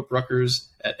hype up Rutgers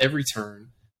at every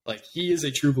turn. Like, he is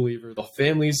a true believer. The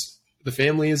family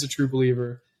is a true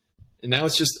believer. And now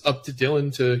it's just up to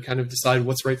Dylan to kind of decide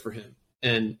what's right for him.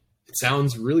 And it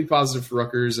sounds really positive for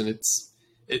Rutgers, and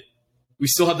we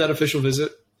still have that official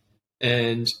visit.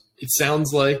 And it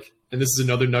sounds like, and this is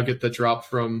another nugget that dropped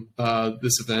from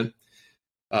this event,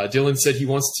 Dylan said he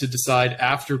wants to decide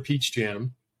after Peach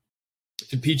Jam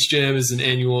The Peach Jam is an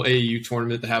annual AAU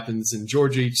tournament that happens in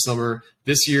Georgia each summer.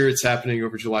 This year it's happening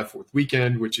over July 4th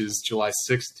weekend, which is July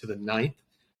 6th to the 9th.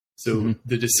 So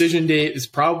the decision date is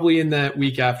probably in that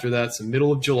week after that, so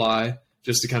middle of July,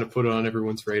 just to kind of put it on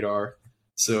everyone's radar.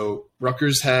 So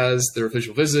Rutgers has their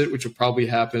official visit, which will probably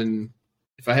happen,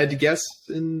 if I had to guess,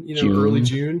 in early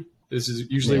June. This is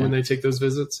usually when they take those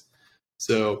visits.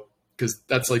 So because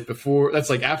that's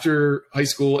like after high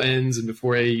school ends and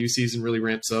before AAU season really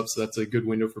ramps up. So that's a good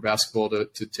window for basketball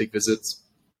to take visits.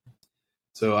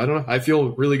 So I don't know. I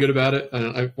feel really good about it.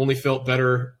 I've only felt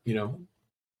better,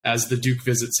 as the Duke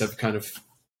visits have kind of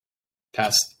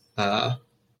passed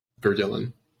for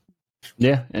Dylan.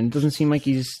 Yeah, and it doesn't seem like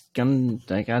he's going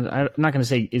to, like, I'm not going to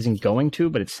say isn't going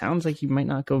to, but it sounds like he might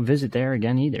not go visit there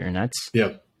again either. And that's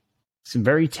it's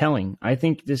very telling. I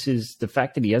think this is the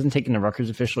fact that he hasn't taken the Rutgers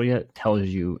official yet tells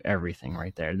you everything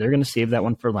right there. They're going to save that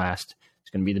one for last. It's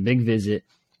going to be the big visit.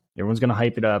 Everyone's going to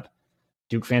hype it up.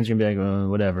 Duke fans are going to be like, oh,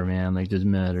 whatever, man. Like, doesn't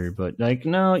matter. But, like,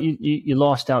 no, you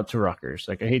lost out to Rutgers.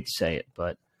 Like, I hate to say it,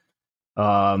 but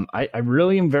I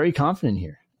really am very confident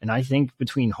here. And I think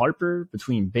between Harper,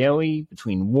 between Bailey,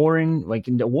 between Warren, like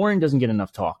Warren doesn't get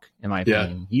enough talk, in my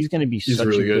opinion. He's going to be such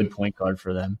really a good point guard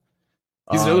for them.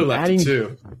 He's another lefty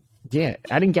too. Yeah,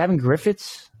 adding Gavin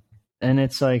Griffiths, and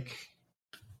it's like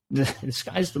the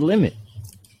sky's the limit.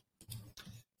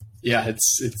 Yeah,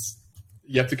 it's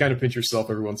you have to kind of pinch yourself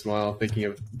every once in a while thinking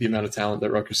of the amount of talent that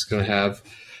Rutgers is going to have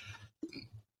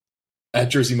at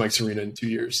Jersey Mike's Arena in 2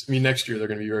 years. I mean, next year they're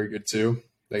going to be very good too.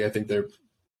 Like, I think they're,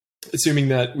 assuming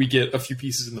that we get a few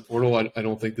pieces in the portal, I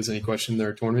don't think there's any question they're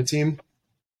a tournament team.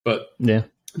 But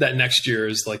that next year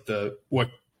is like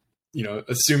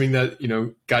assuming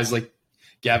that, guys like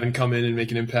Gavin come in and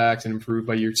make an impact and improve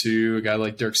by year two, a guy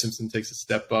like Dirk Simpson takes a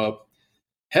step up.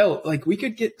 Hell, like we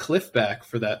could get Cliff back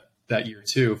for that year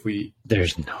too if we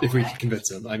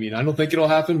convince him. I mean, I don't think it'll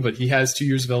happen, but he has 2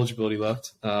 years of eligibility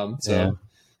left.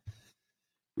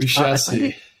 We shall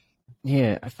see.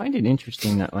 I find it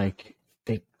interesting that like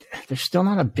they're still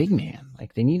not a big man.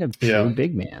 Like they need a true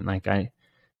big man. Like I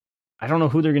don't know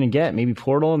who they're going to get. Maybe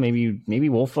Portal, maybe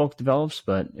Woolfolk develops,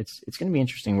 but it's going to be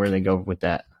interesting where they go with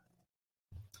that.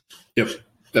 Yep,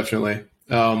 definitely.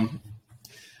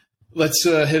 Let's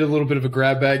hit a little bit of a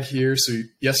grab bag here. So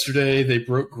yesterday they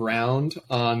broke ground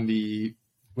on the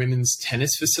women's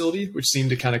tennis facility, which seemed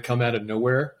to kind of come out of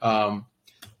nowhere.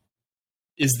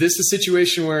 Is this a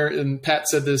situation where, and Pat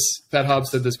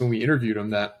Hobbs said this when we interviewed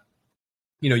him, that,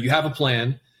 you have a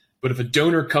plan, but if a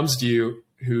donor comes to you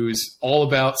who's all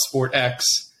about sport X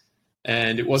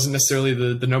and it wasn't necessarily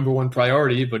the number one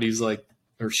priority, but he's like,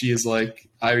 or she is like,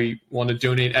 I want to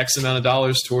donate X amount of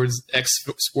dollars towards X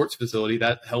sports facility,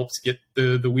 that helps get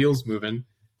the wheels moving.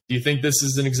 Do you think this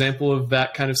is an example of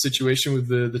that kind of situation with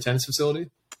the tennis facility?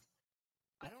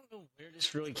 I don't know where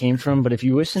this really came from, but if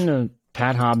you listen to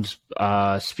Pat Hobbs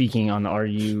speaking on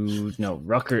the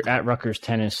Rutgers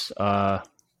tennis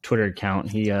Twitter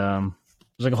account, he there's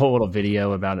like a whole little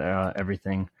video about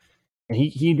everything, and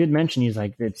he did mention, he's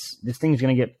like, this thing's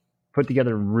going to get put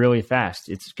together really fast.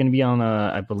 It's going to be on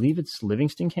I believe it's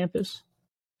Livingston campus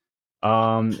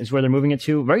is where they're moving it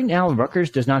to. Right now, Rutgers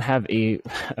does not have a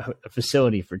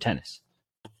facility for tennis.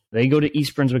 They go to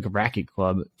East Brunswick Racket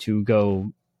Club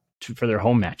for their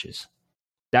home matches.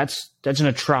 That's an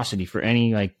atrocity for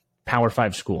any like Power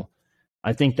 5 school.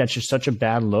 I think that's just such a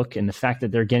bad look, and the fact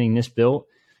that they're getting this built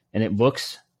and it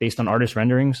looks based on artist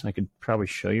renderings, I could probably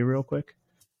show you real quick.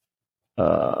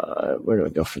 Where do I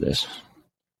go for this?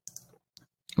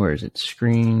 Where is it?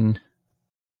 Screen,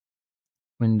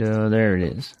 window, there it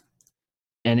is.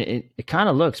 And it kind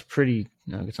of looks pretty,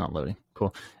 no, it's not loading.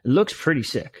 Cool. It looks pretty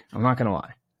sick. I'm not going to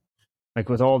lie. Like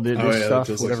with all this stuff,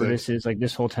 whatever this is, like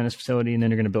this whole tennis facility, and then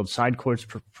they're going to build side courts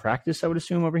for practice, I would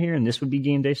assume, over here, and this would be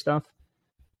game day stuff.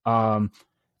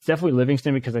 It's definitely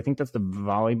Livingston because I think that's the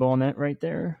volleyball net right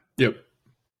there. Yep.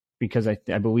 Because I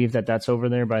believe that's over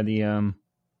there by the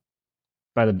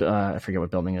I forget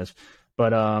what building it is,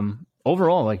 but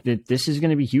overall, like this is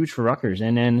going to be huge for Rutgers.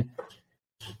 And then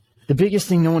the biggest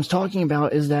thing no one's talking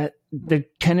about is that the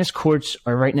tennis courts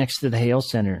are right next to the Hale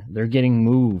Center. They're getting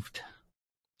moved.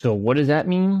 So what does that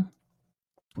mean?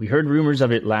 We heard rumors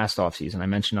of it last offseason. I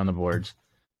mentioned on the boards.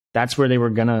 That's where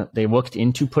they looked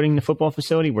into putting the football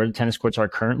facility where the tennis courts are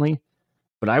currently.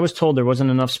 But I was told there wasn't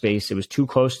enough space. It was too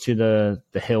close to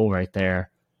the hill right there.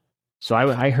 So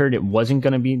I heard it wasn't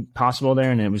going to be possible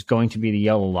there, and it was going to be the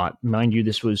yellow lot. Mind you,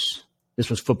 this was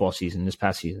football season, this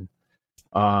past season.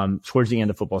 Towards the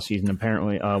end of football season,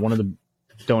 apparently, one of the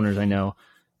donors I know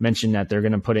mentioned that they're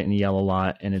going to put it in the yellow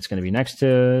lot, and it's going to be next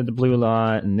to the blue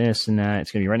lot and this and that.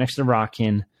 It's going to be right next to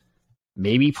Rockin.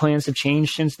 Maybe plans have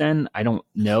changed since then. I don't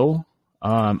know.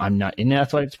 I'm not in the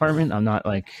athletic department. I'm not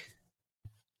like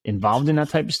involved in that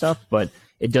type of stuff, but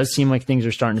it does seem like things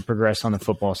are starting to progress on the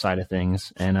football side of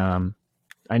things. And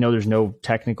I know there's no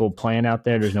technical plan out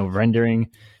there. There's no rendering.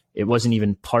 It wasn't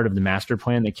even part of the master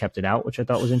plan. They kept it out, which I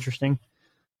thought was interesting.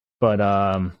 But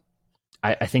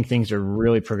I think things are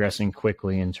really progressing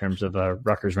quickly in terms of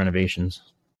Rutgers renovations.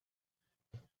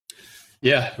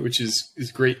 Yeah, which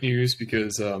is great news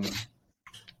because,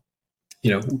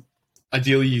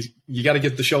 ideally you got to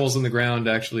get the shovels in the ground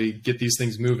to actually get these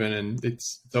things moving. And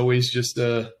it's always just,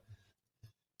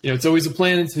 it's always a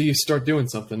plan until you start doing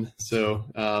something.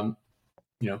 So,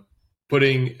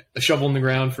 putting a shovel in the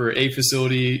ground for a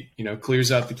facility,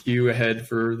 clears out the queue ahead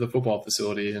for the football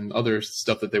facility and other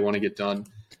stuff that they want to get done.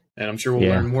 And I'm sure we'll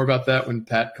learn more about that when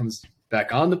Pat comes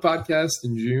back on the podcast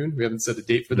in June. We haven't set a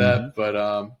date for that,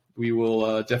 but we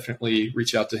will definitely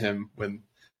reach out to him when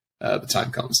the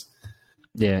time comes.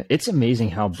 Yeah, it's amazing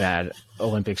how bad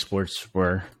Olympic sports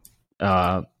were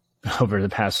over the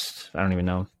past, I don't even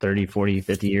know, 30, 40,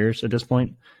 50 years at this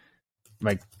point.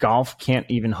 Like golf can't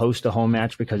even host a home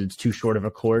match because it's too short of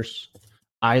a course.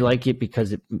 I like it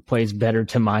because it plays better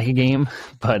to my game,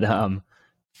 but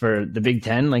for the Big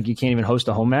Ten, like you can't even host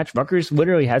a home match. Rutgers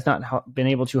literally has not been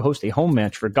able to host a home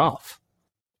match for golf.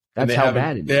 That's how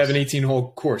bad it is. They have an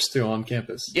 18-hole course too on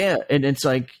campus. Yeah, and it's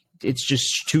like it's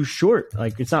just too short.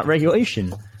 Like it's not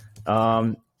regulation.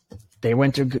 They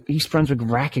went to East Brunswick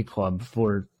Racket Club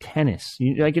for tennis.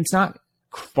 It's not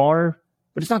far,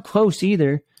 but it's not close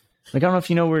either. Like I don't know if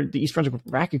you know where the East Brunswick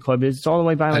Racket Club is. It's all the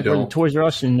way by where the Toys R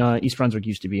Us in East Brunswick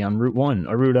used to be on Route 1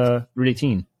 or Route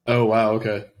 18. Oh wow,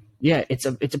 okay. Yeah, it's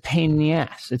a pain in the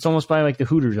ass. It's almost by like the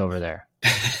Hooters over there.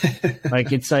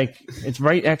 It's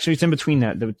right. Actually, it's in between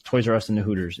the Toys R Us and the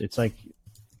Hooters. It's like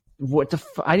what the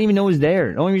I didn't even know it was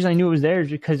there. The only reason I knew it was there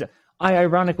is because I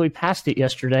ironically passed it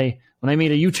yesterday when I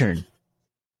made a U-turn.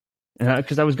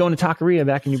 Because I was going to Taqueria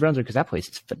back in New Brunswick because that place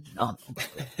is phenomenal.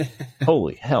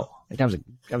 Holy hell, that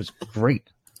was great.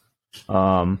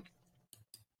 But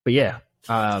yeah,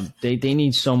 they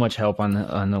need so much help on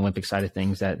the Olympic side of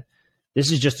things that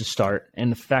this is just a start.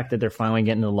 And the fact that they're finally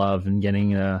getting the love and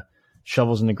getting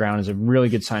shovels in the ground is a really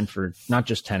good sign for not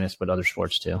just tennis but other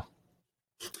sports too.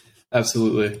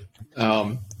 Absolutely.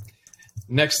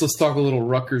 Next, let's talk a little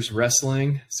Rutgers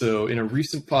wrestling. So in a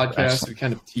recent podcast, we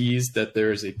kind of teased that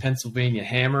there's a Pennsylvania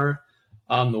Hammer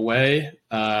on the way.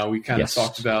 We kind of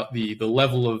talked about the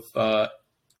level of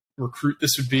recruit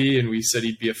this would be, and we said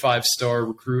he'd be a 5-star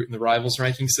recruit in the Rivals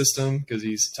ranking system because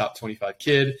he's a top 25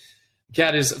 kid.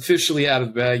 Cat is officially out of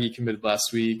the bag. He committed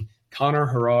last week. Connor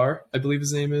Harrar, I believe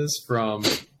his name is, from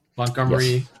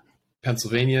Montgomery,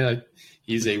 Pennsylvania.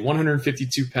 He's a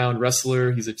 152-pound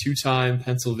wrestler. He's a 2-time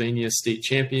Pennsylvania state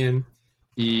champion.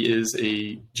 He is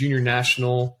a junior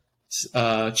national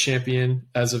champion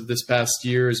as of this past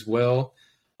year as well.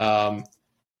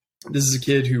 This is a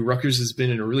kid who Rutgers has been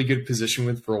in a really good position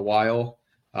with for a while.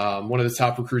 One of the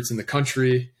top recruits in the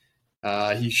country.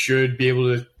 He should be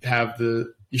able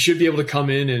to come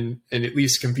in and at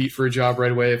least compete for a job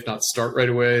right away, if not start right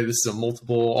away. This is a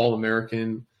multiple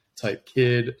All-American type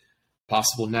kid.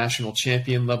 Possible national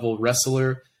champion level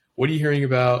wrestler. What are you hearing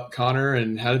about Connor,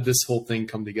 and how did this whole thing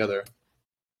come together?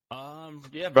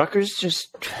 Rutgers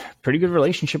just pretty good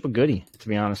relationship with Goody, to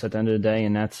be honest, at the end of the day.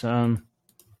 And that's it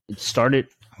started,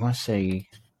 I want to say,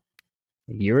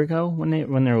 a year ago when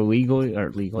they're legally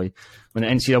when the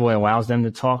NCAA allows them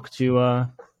to talk to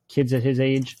kids at his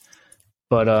age.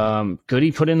 But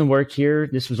Goody put in the work here.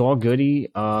 This was all Goody.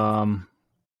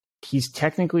 He's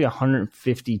technically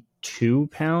 152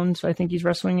 pounds, I think he's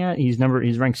wrestling at. He's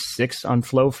ranked 6 on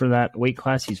Flow for that weight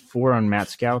class. He's 4 on Mat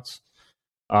Scouts.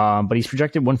 But he's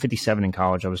projected 157 in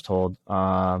college, I was told.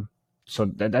 So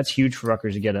that's huge for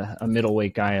Rutgers to get a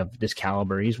middleweight guy of this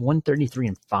caliber. He's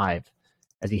 133-5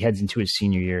 as he heads into his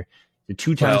senior year. The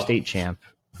 2-time state champ.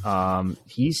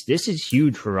 This is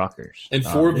huge for Rutgers. And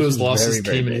 4 of those losses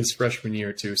came in his freshman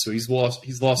year too. So he's lost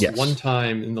one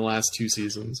time in the last 2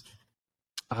 seasons.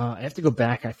 I have to go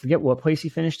back. I forget what place he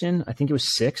finished in. I think it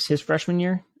was 6 his freshman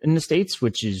year in the States,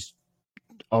 which is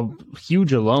a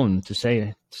huge alone to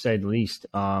say the least.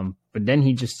 But then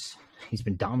he's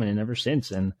been dominant ever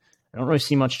since, and I don't really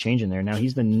see much change in there. Now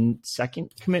he's the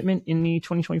second commitment in the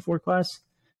 2024 class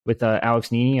with Alex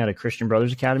Nini out of Christian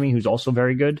Brothers Academy, who's also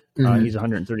very good. He's a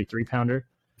 133 pounder.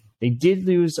 They did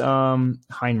lose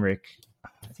Heinrich. I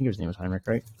think his name was Heinrich,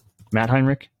 right? Matt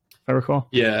Heinrich, if I recall.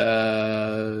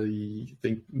 I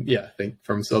think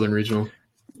from Southern Regional.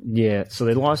 Yeah, so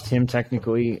they lost him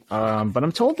technically, but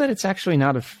I'm told that it's actually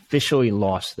not officially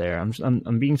lost there.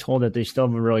 I'm being told that they still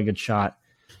have a really good shot.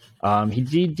 He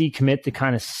did decommit to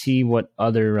kind of see what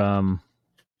other,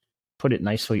 put it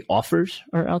nicely, offers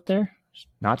are out there.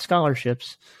 Not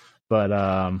scholarships, but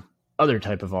other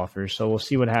type of offers. So we'll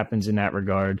see what happens in that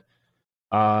regard.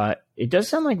 It does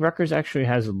sound like Rutgers actually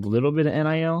has a little bit of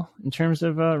NIL in terms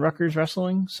of Rutgers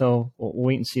wrestling. So we'll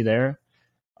wait and see there.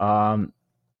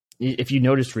 If you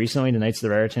noticed recently, the Knights of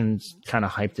the Raritans kind of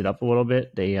hyped it up a little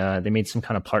bit. They made some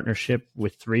kind of partnership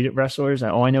with 3 wrestlers.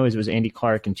 All I know is it was Andy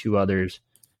Clark and 2 others.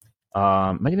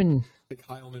 Might have been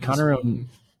Connor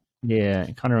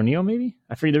O'Neill, maybe?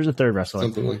 I forget. There's a 3rd wrestler.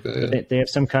 Something like that, yeah. They have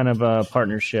some kind of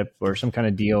partnership or some kind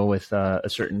of deal with a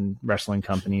certain wrestling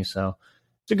company. So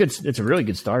it's a really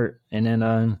good start. And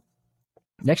then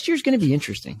next year's going to be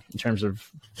interesting in terms of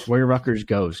where Rutgers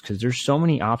goes, because there's so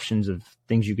many options of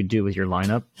things you could do with your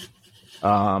lineup.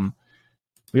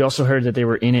 We also heard that they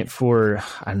were in it for,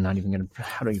 I'm not even going to,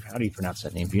 how do you pronounce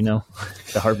that name? Do you know?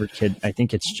 The Harvard kid. I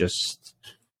think it's just.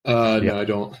 No, I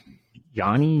don't.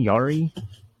 Yari?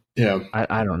 Yeah.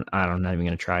 I'm not even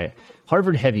going to try it.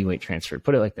 Harvard heavyweight transfer.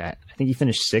 Put it like that. I think he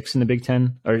finished 6th in the Big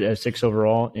Ten, or 6th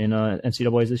overall in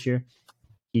NCAAs this year.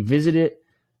 He visited.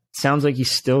 Sounds like he's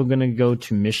still going to go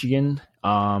to Michigan.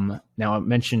 Now, I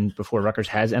mentioned before, Rutgers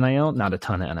has NIL, not a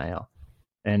ton of NIL.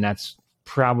 And that's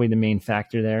probably the main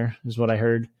factor there, is what I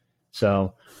heard.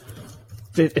 So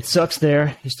it sucks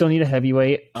there. You still need a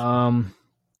heavyweight. I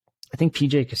think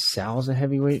PJ Casal's a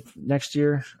heavyweight next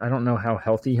year. I don't know how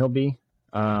healthy he'll be.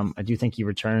 I do think he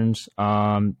returns.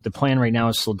 The plan right now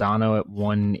is Soldano at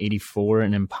 184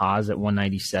 and then Paz at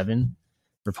 197.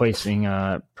 Replacing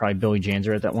probably Billy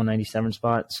Janzer at that 197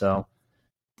 spot. So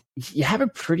you have a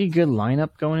pretty good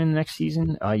lineup going in next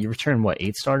season. You return,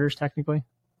 8 starters technically?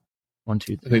 1,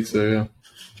 2, 3. I think so, yeah.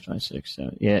 5, 6,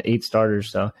 7. Yeah, 8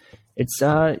 starters. So it's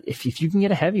if you can get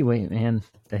a heavyweight, man,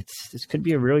 this could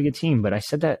be a really good team. But I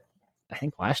said that, I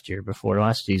think, before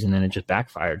last season, and it just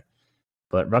backfired.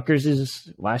 But Rutgers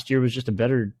last year was just a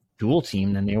better dual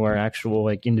team than they were actual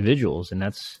individuals, and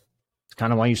that's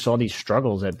kind of why you saw these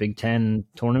struggles at Big Ten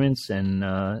tournaments and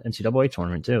NCAA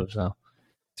tournament too. So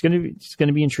it's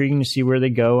gonna be intriguing to see where they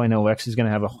go. I know X is gonna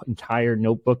have an entire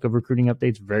notebook of recruiting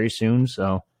updates very soon.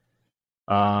 So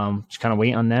just kind of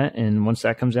wait on that, and once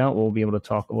that comes out, we'll be able to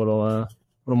talk a little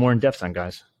more in depth on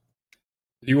guys.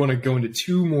 I do want to go into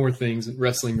 2 more things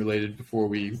wrestling related before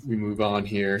we move on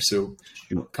here. So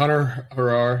Connor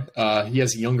Harper, he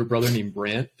has a younger brother named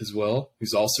Brant as well,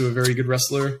 who's also a very good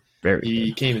wrestler.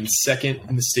 He came in 2nd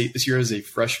in the state this year as a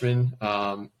freshman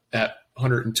at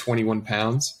 121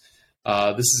 pounds.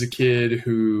 This is a kid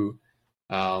who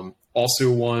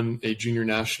also won a junior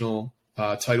national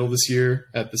title this year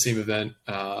at the same event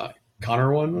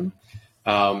Connor won.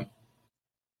 Now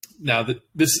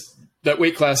that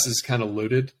weight class is kind of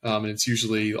loaded, and it's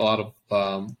usually a lot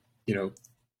of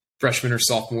freshmen or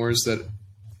sophomores that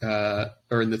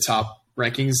are in the top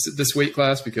rankings at this weight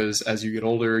class, because as you get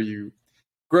older, you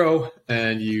grow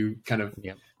and you kind of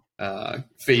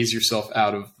phase yourself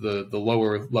out of the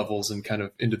lower levels and kind of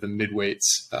into the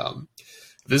midweights.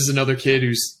 This is another kid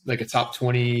who's like a top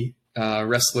 20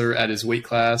 wrestler at his weight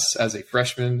class as a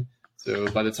freshman. So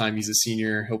by the time he's a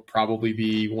senior, he'll probably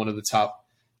be one of the top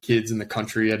kids in the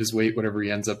country at his weight, whatever he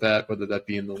ends up at, whether that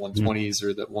be in the 120s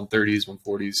or the 130s,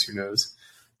 140s, who knows.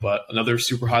 But another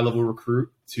super high level recruit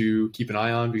to keep an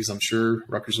eye on, because I'm sure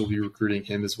Rutgers will be recruiting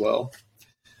him as well.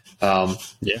 No,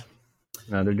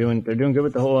 they're doing good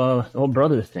with the whole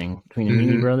brother thing between the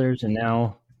Meany brothers and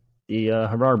now the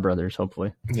Harar brothers,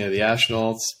 hopefully. Yeah, the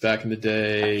Ashnalts back in the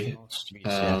day.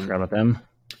 I forgot about them.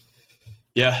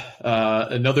 Yeah,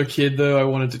 another kid though I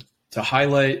wanted to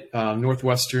highlight.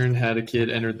 Northwestern had a kid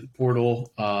enter the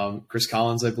portal. Chris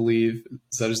Collins, I believe,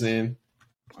 is that his name?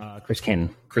 Chris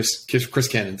Cannon. Chris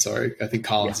Cannon. Sorry, I think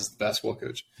Collins is the basketball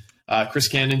coach. Chris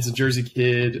Cannon's a Jersey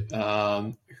kid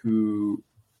who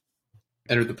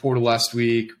entered the portal last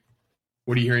week.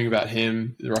 What are you hearing about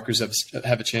him? The Rutgers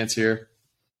have a chance here.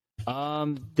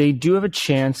 They do have a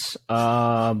chance,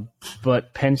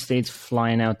 but Penn State's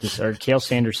flying out Cale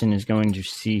Sanderson is going to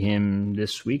see him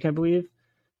this week, I believe.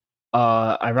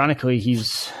 Ironically,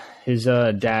 his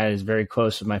dad is very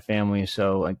close with my family,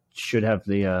 so I should have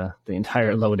the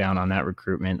entire lowdown on that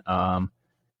recruitment. I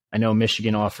know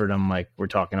Michigan offered him, we're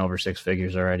talking over 6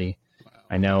 figures already. Wow.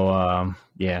 I know,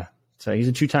 So he's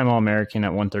a 2-time All-American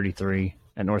at 133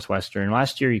 at Northwestern.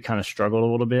 Last year, he kind of struggled a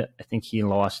little bit. I think he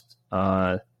lost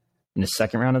in the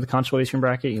second round of the consolation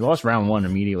bracket. He lost round 1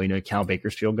 immediately to a Cal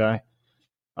Bakersfield guy.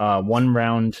 Won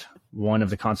round 1 of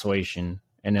the consolation,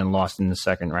 and then lost in the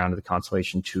second round of the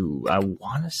consolation to, I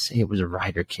want to say it was a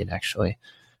Ryder kid, actually.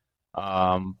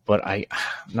 But I'm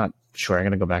not sure. I got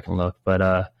to go back and look.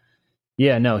 But,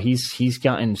 Yeah, no, he's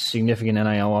gotten significant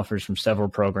NIL offers from several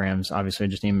programs. Obviously, I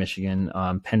just named Michigan.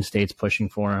 Penn State's pushing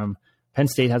for him. Penn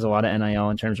State has a lot of NIL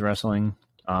in terms of wrestling.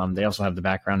 They also have the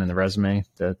background and the resume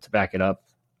to back it up.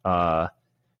 I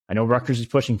know Rutgers is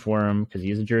pushing for him because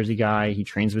he is a Jersey guy. He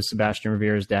trains with Sebastian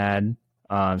Rivera's dad,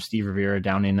 Steve Rivera,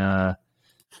 down in I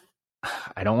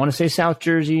don't want to say South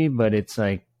Jersey, but it's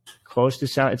like close to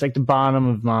South. It's like the bottom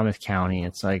of Monmouth County.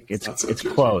 It's like it's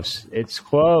close. It's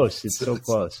close. It's so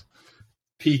close.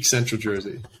 Peak Central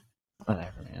Jersey.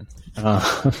 Whatever, man.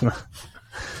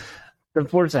 The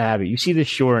force of habit. You see the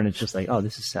shore, and it's just like, oh,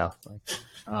 this is South. Like,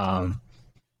 I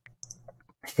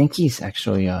think he's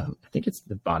actually. I think it's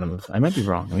the bottom of. I might be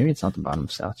wrong. Maybe it's not the bottom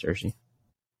of South Jersey,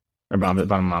 or bottom of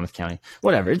Monmouth County.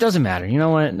 Whatever. It doesn't matter. You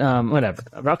know what? Whatever.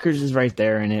 Rutgers is right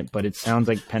there in it, but it sounds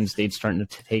like Penn State's starting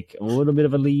to take a little bit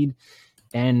of a lead.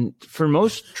 And for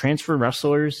most transfer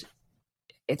wrestlers,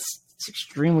 it's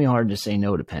extremely hard to say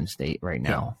no to Penn State right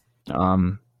now.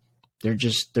 They're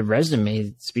just the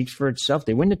resume speaks for itself.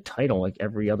 They win the title like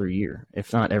every other year,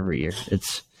 if not every year.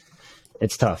 It's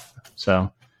tough.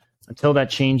 So until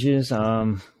that changes,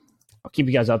 I'll keep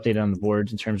you guys updated on the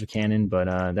boards in terms of Cannon,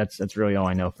 but that's really all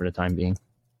I know for the time being.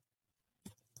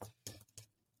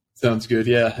 Sounds good.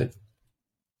 Yeah.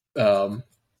 I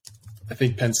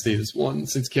think Penn State has won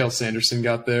since Cale Sanderson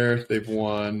got there. They've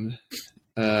won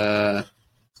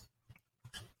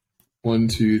 1,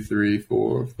 2, 3,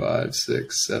 4, 5,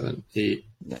 6, 7, 8,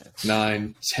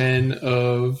 9, 10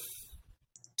 of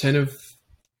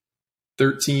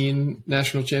 13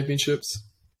 national championships,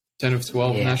 10 of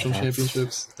 12 national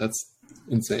championships. That's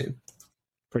insane.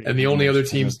 And the only other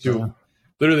teams to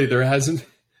literally there hasn't.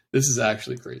 This is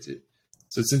actually crazy.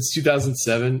 So since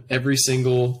 2007, every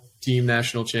single team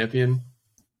national champion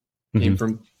came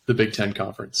from the Big Ten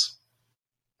Conference.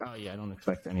 Oh yeah, I don't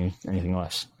expect anything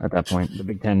less at that point. The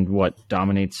Big Ten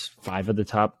dominates 5 of the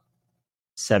top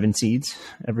 7 seeds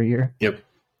every year. Yep.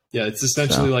 Yeah, it's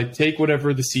essentially like take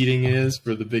whatever the seeding is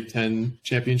for the Big Ten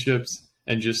championships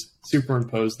and just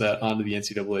superimpose that onto the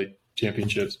NCAA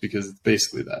championships because it's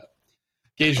basically that.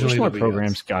 Occasionally, more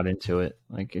programs got into it.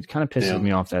 Like it kind of pisses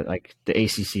me off that like the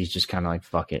ACC is just kind of like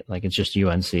fuck it, like it's just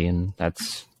UNC and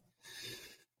that's.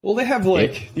 Well, they have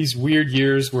like these weird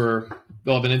years where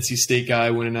they'll have an NC State guy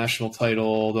win a national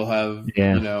title. They'll have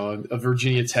a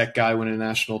Virginia Tech guy win a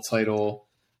national title.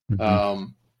 Mm-hmm.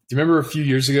 Do you remember a few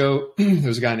years ago there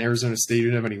was a guy in Arizona State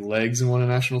who didn't have any legs and won a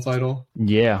national title?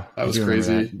 Yeah, that was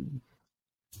crazy.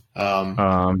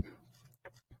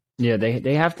 Yeah,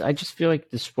 they have to. I just feel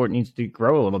like the sport needs to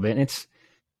grow a little bit, and it's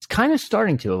kind of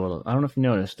starting to a little. I don't know if you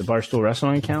noticed the Barstool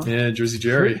Wrestling account. Yeah, Jersey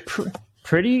Jerry.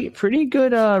 Pretty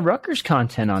good Rutgers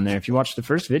content on there. If you watch the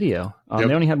first video, they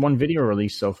only had one video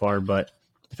released so far, but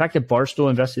the fact that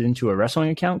Barstool invested into a wrestling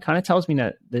account kind of tells me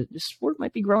that the sport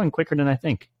might be growing quicker than I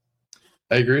think.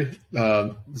 I agree.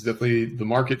 There's definitely the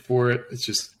market for it. It's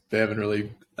just they haven't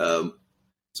really,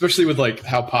 especially with like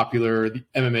how popular the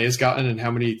MMA has gotten and how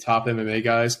many top MMA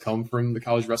guys come from the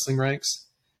college wrestling ranks.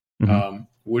 Mm-hmm.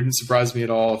 Wouldn't surprise me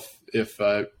at all if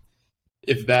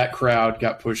that crowd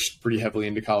got pushed pretty heavily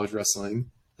into college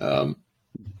wrestling.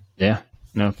 Yeah,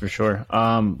 no, for sure.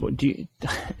 Do you,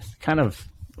 kind of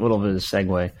a little bit of a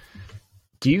segue.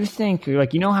 Do you think,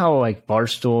 like, you know how like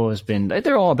Barstool has been,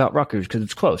 they're all about Rutgers because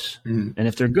it's close. Mm-hmm. And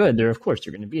if they're good, they're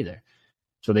going to be there.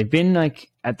 So they've been like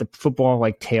at the football,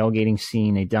 like tailgating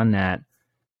scene. They've done that.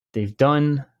 They've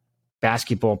done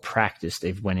basketball practice.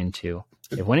 They went into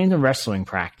wrestling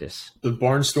practice. The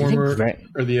Barnstormer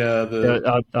or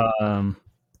the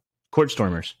Court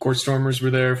Stormers. Court Stormers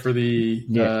were there for the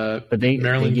but they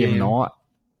Maryland give game.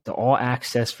 The all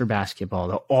access for basketball,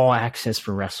 the all access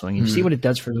for wrestling. You see what it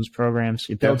does for those programs?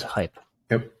 It builds hype.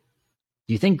 Yep.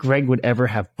 Do you think Greg would ever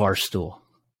have Barstool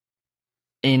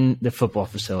in the football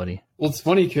facility? Well, it's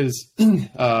funny because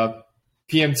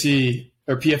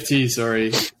PFT,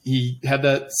 sorry, he had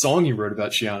that song he wrote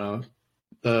about Shiano.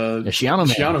 The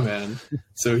Shiano man.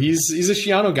 So he's a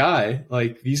Shiano guy.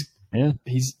 Like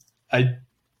I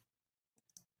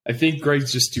think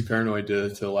Greg's just too paranoid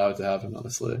to allow it to happen,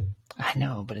 honestly. I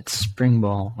know, but it's spring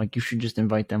ball. Like you should just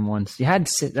invite them once. You had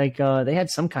they had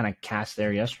some kind of cast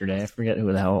there yesterday. I forget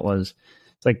who the hell it was.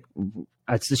 It's like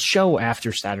it's the show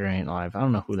after Saturday Night Live. I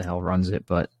don't know who the hell runs it,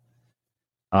 but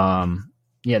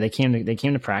they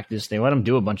came to practice. They let them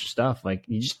do a bunch of stuff. Like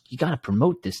you got to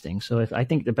promote this thing. So I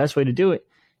think the best way to do it,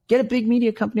 get a big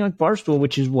media company like Barstool,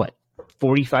 which is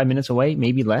 45 minutes away,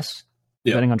 maybe less,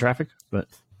 depending on traffic. But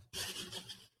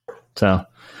so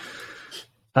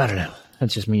I don't know.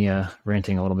 That's just me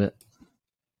ranting a little bit.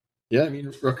 Yeah, I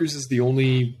mean, Rutgers is the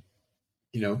only,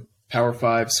 Power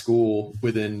 5 school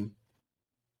within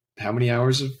how many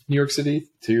hours of New York City?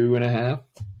 2.5.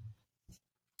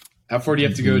 How far do you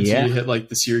have to go to hit like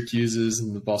the Syracuses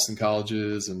and the Boston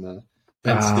Colleges and the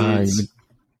Penn States?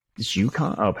 It's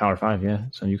UConn. Oh, Power 5, yeah.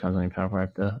 So UConn's only Power 5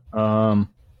 though.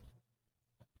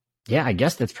 Yeah, I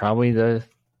guess that's probably there's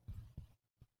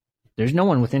no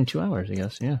one within 2 hours, I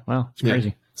guess. Yeah. Wow. It's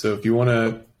crazy. So if you want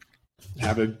to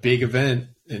have a big event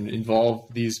and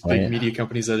involve these big media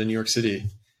companies out of New York City,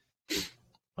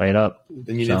 play it up.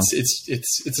 I mean,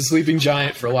 it's a sleeping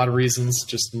giant for a lot of reasons.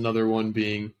 Just another one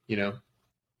being, you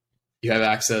have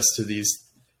access to these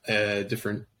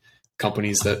different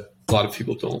companies that a lot of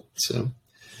people don't. So,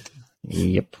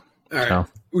 yep. All right. So,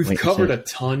 we've covered a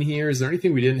ton here. Is there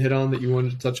anything we didn't hit on that you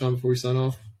wanted to touch on before we sign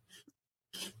off?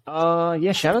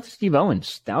 Yeah. Shout out to Steve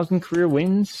Owens, 1,000 career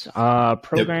wins.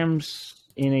 Programs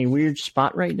in a weird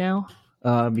spot right now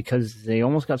because they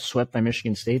almost got swept by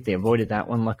Michigan State. They avoided that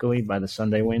one, luckily, by the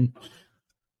Sunday win.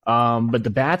 But the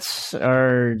bats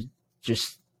are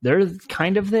they're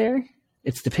kind of there.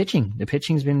 It's the pitching. The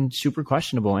pitching's been super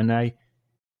questionable, and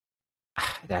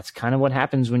that's kind of what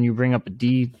happens when you bring up a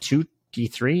D2,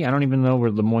 D3. I don't even know where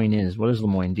Lemoyne is. What is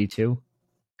Lemoyne? D2,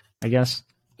 I guess.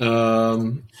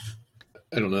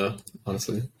 I don't know,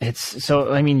 honestly. Your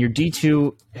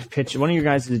D2 pitch. One of your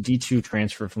guys is a D2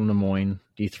 transfer from Lemoyne,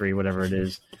 D3, whatever it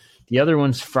is. The other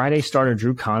one's Friday starter.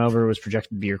 Drew Conover was projected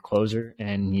to be your closer,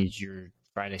 and he's your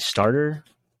Friday starter.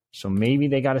 So maybe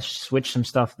they got to switch some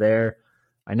stuff there.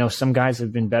 I know some guys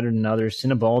have been better than others.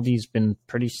 Sinibaldi's been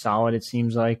pretty solid, it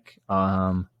seems like.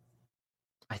 I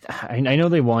know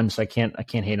they won, so I can't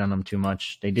hate on them too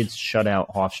much. They did shut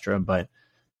out Hofstra, but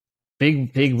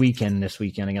big weekend this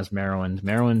weekend against Maryland.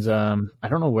 Maryland's I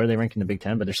don't know where they rank in the Big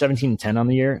Ten, but they're 17-10 on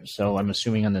the year, so I'm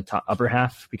assuming on the upper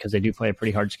half because they do play a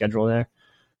pretty hard schedule there.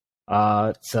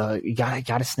 So you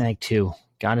gotta snag 2.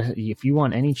 If you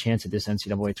want any chance at this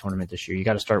NCAA tournament this year, you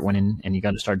got to start winning, and you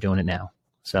got to start doing it now.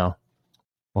 So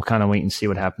we'll kind of wait and see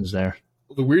what happens there.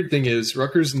 Well, the weird thing is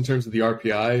Rutgers, in terms of the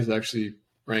RPI, is actually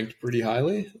ranked pretty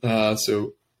highly.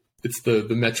 So it's the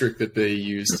metric that they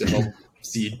use to help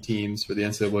seed teams for the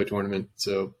NCAA tournament.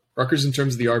 So Rutgers, in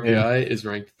terms of the RPI, is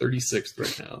ranked 36th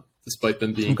right now, despite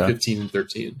them being 15 and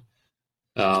 13.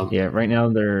 Right now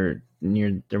they're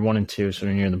 1 and 2, so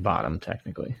they're near the bottom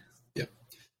technically. Yeah,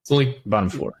 it's only bottom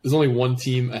 4. There's only one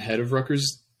team ahead of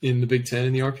Rutgers in the Big Ten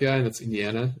in the RPI, and that's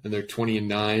Indiana, and they're 20 and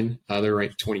 9. They're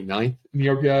ranked 29th in the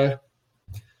RPI.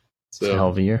 So, it's a hell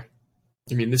of a year.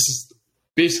 I mean, this is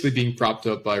basically being propped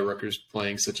up by Rutgers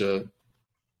playing such a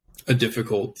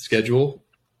difficult schedule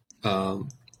because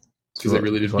they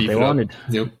really did beef they it wanted. Up.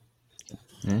 Yep.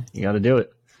 Yeah, you got to do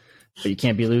it, but you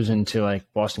can't be losing to like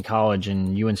Boston College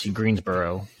and UNC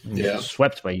Greensboro. And get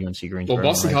swept by UNC Greensboro. Well,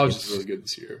 Boston College is really good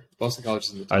this year. Boston College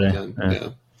is in the top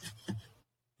 10.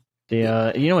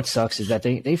 Yeah. You know what sucks is that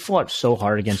they fought so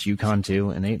hard against UConn too,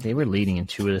 and they were leading in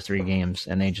 2 of the 3 games,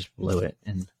 and they just blew it.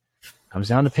 And it comes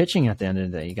down to pitching at the end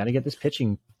of the day. You got to get this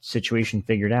pitching situation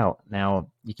figured out. Now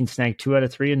you can snag 2 out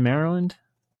of 3 in Maryland.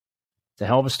 It's a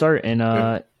hell of a start, and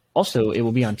also it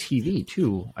will be on TV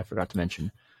too. I forgot to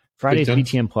mention Friday's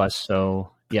BTN Plus.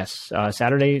 So yes,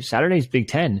 Saturday's Big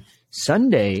Ten.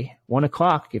 Sunday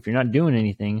 1:00. If you're not doing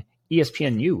anything,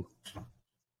 ESPNU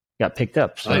got picked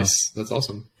up. So. Nice, that's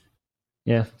awesome.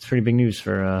 Yeah, it's pretty big news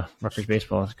for Rutgers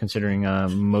baseball, considering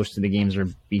most of the games are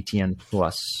BTN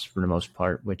Plus for the most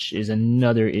part, which is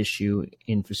another issue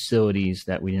in facilities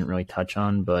that we didn't really touch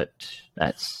on, but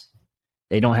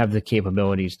they don't have the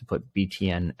capabilities to put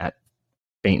BTN at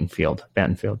Battenfield.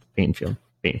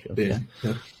 Yeah.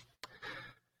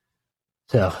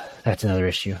 So that's another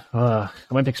issue.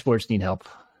 Olympic sports need help.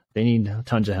 They need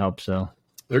tons of help. So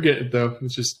they're getting it though.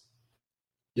 It's just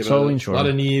a lot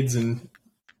of needs, and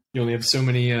you only have so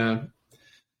many,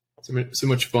 so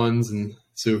much funds, and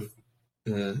so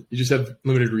you just have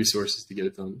limited resources to get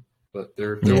it done. But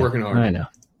they're working hard. I know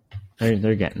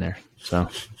they're getting there. So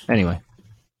anyway,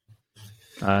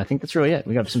 I think that's really it.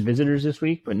 We got some visitors this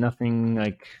week, but nothing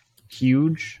like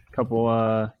huge.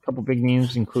 Couple big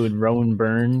names include Rowan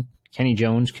Byrne, Kenny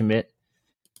Jones commit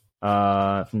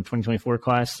from the 2024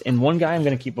 class, and one guy I'm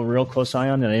going to keep a real close eye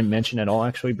on that I didn't mention at all.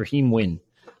 Actually, Brahim Wynn,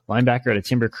 linebacker out of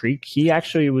Timber Creek. He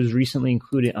actually was recently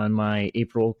included on my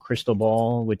April crystal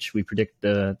ball, which we predict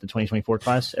the 2024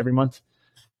 class every month.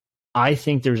 I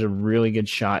think there's a really good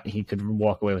shot he could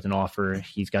walk away with an offer.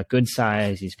 He's got good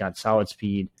size. He's got solid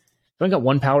speed. He's only got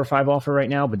one Power 5 offer right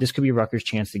now, but this could be Rutgers'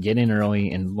 chance to get in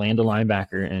early and land a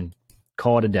linebacker and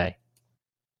call it a day.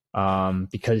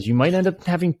 Because you might end up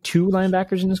having 2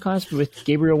 linebackers in this class with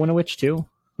Gabriel Winovich too,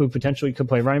 who potentially could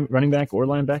play running back or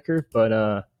linebacker,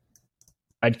 but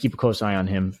I'd keep a close eye on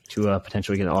him to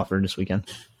potentially get an offer this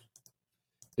weekend.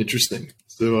 Interesting.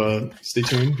 So stay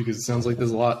tuned because it sounds like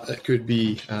there's a lot that could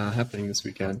be happening this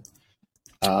weekend.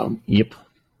 Yep.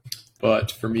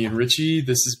 But for me and Richie,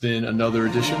 this has been another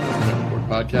edition of the Knight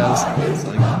Report Podcast.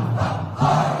 Signing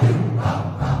off.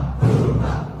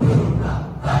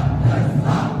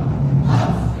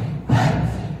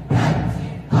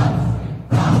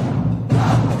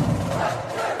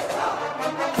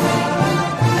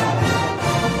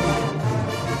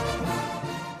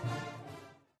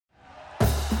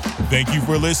 Thank you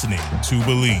for listening to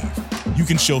Believe. You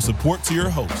can show support to your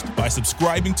host by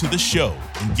subscribing to the show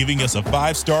and giving us a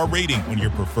 5-star rating on your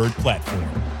preferred platform.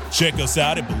 Check us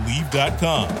out at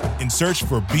Believe.com and search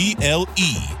for BLEAV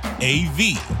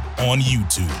on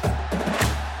YouTube.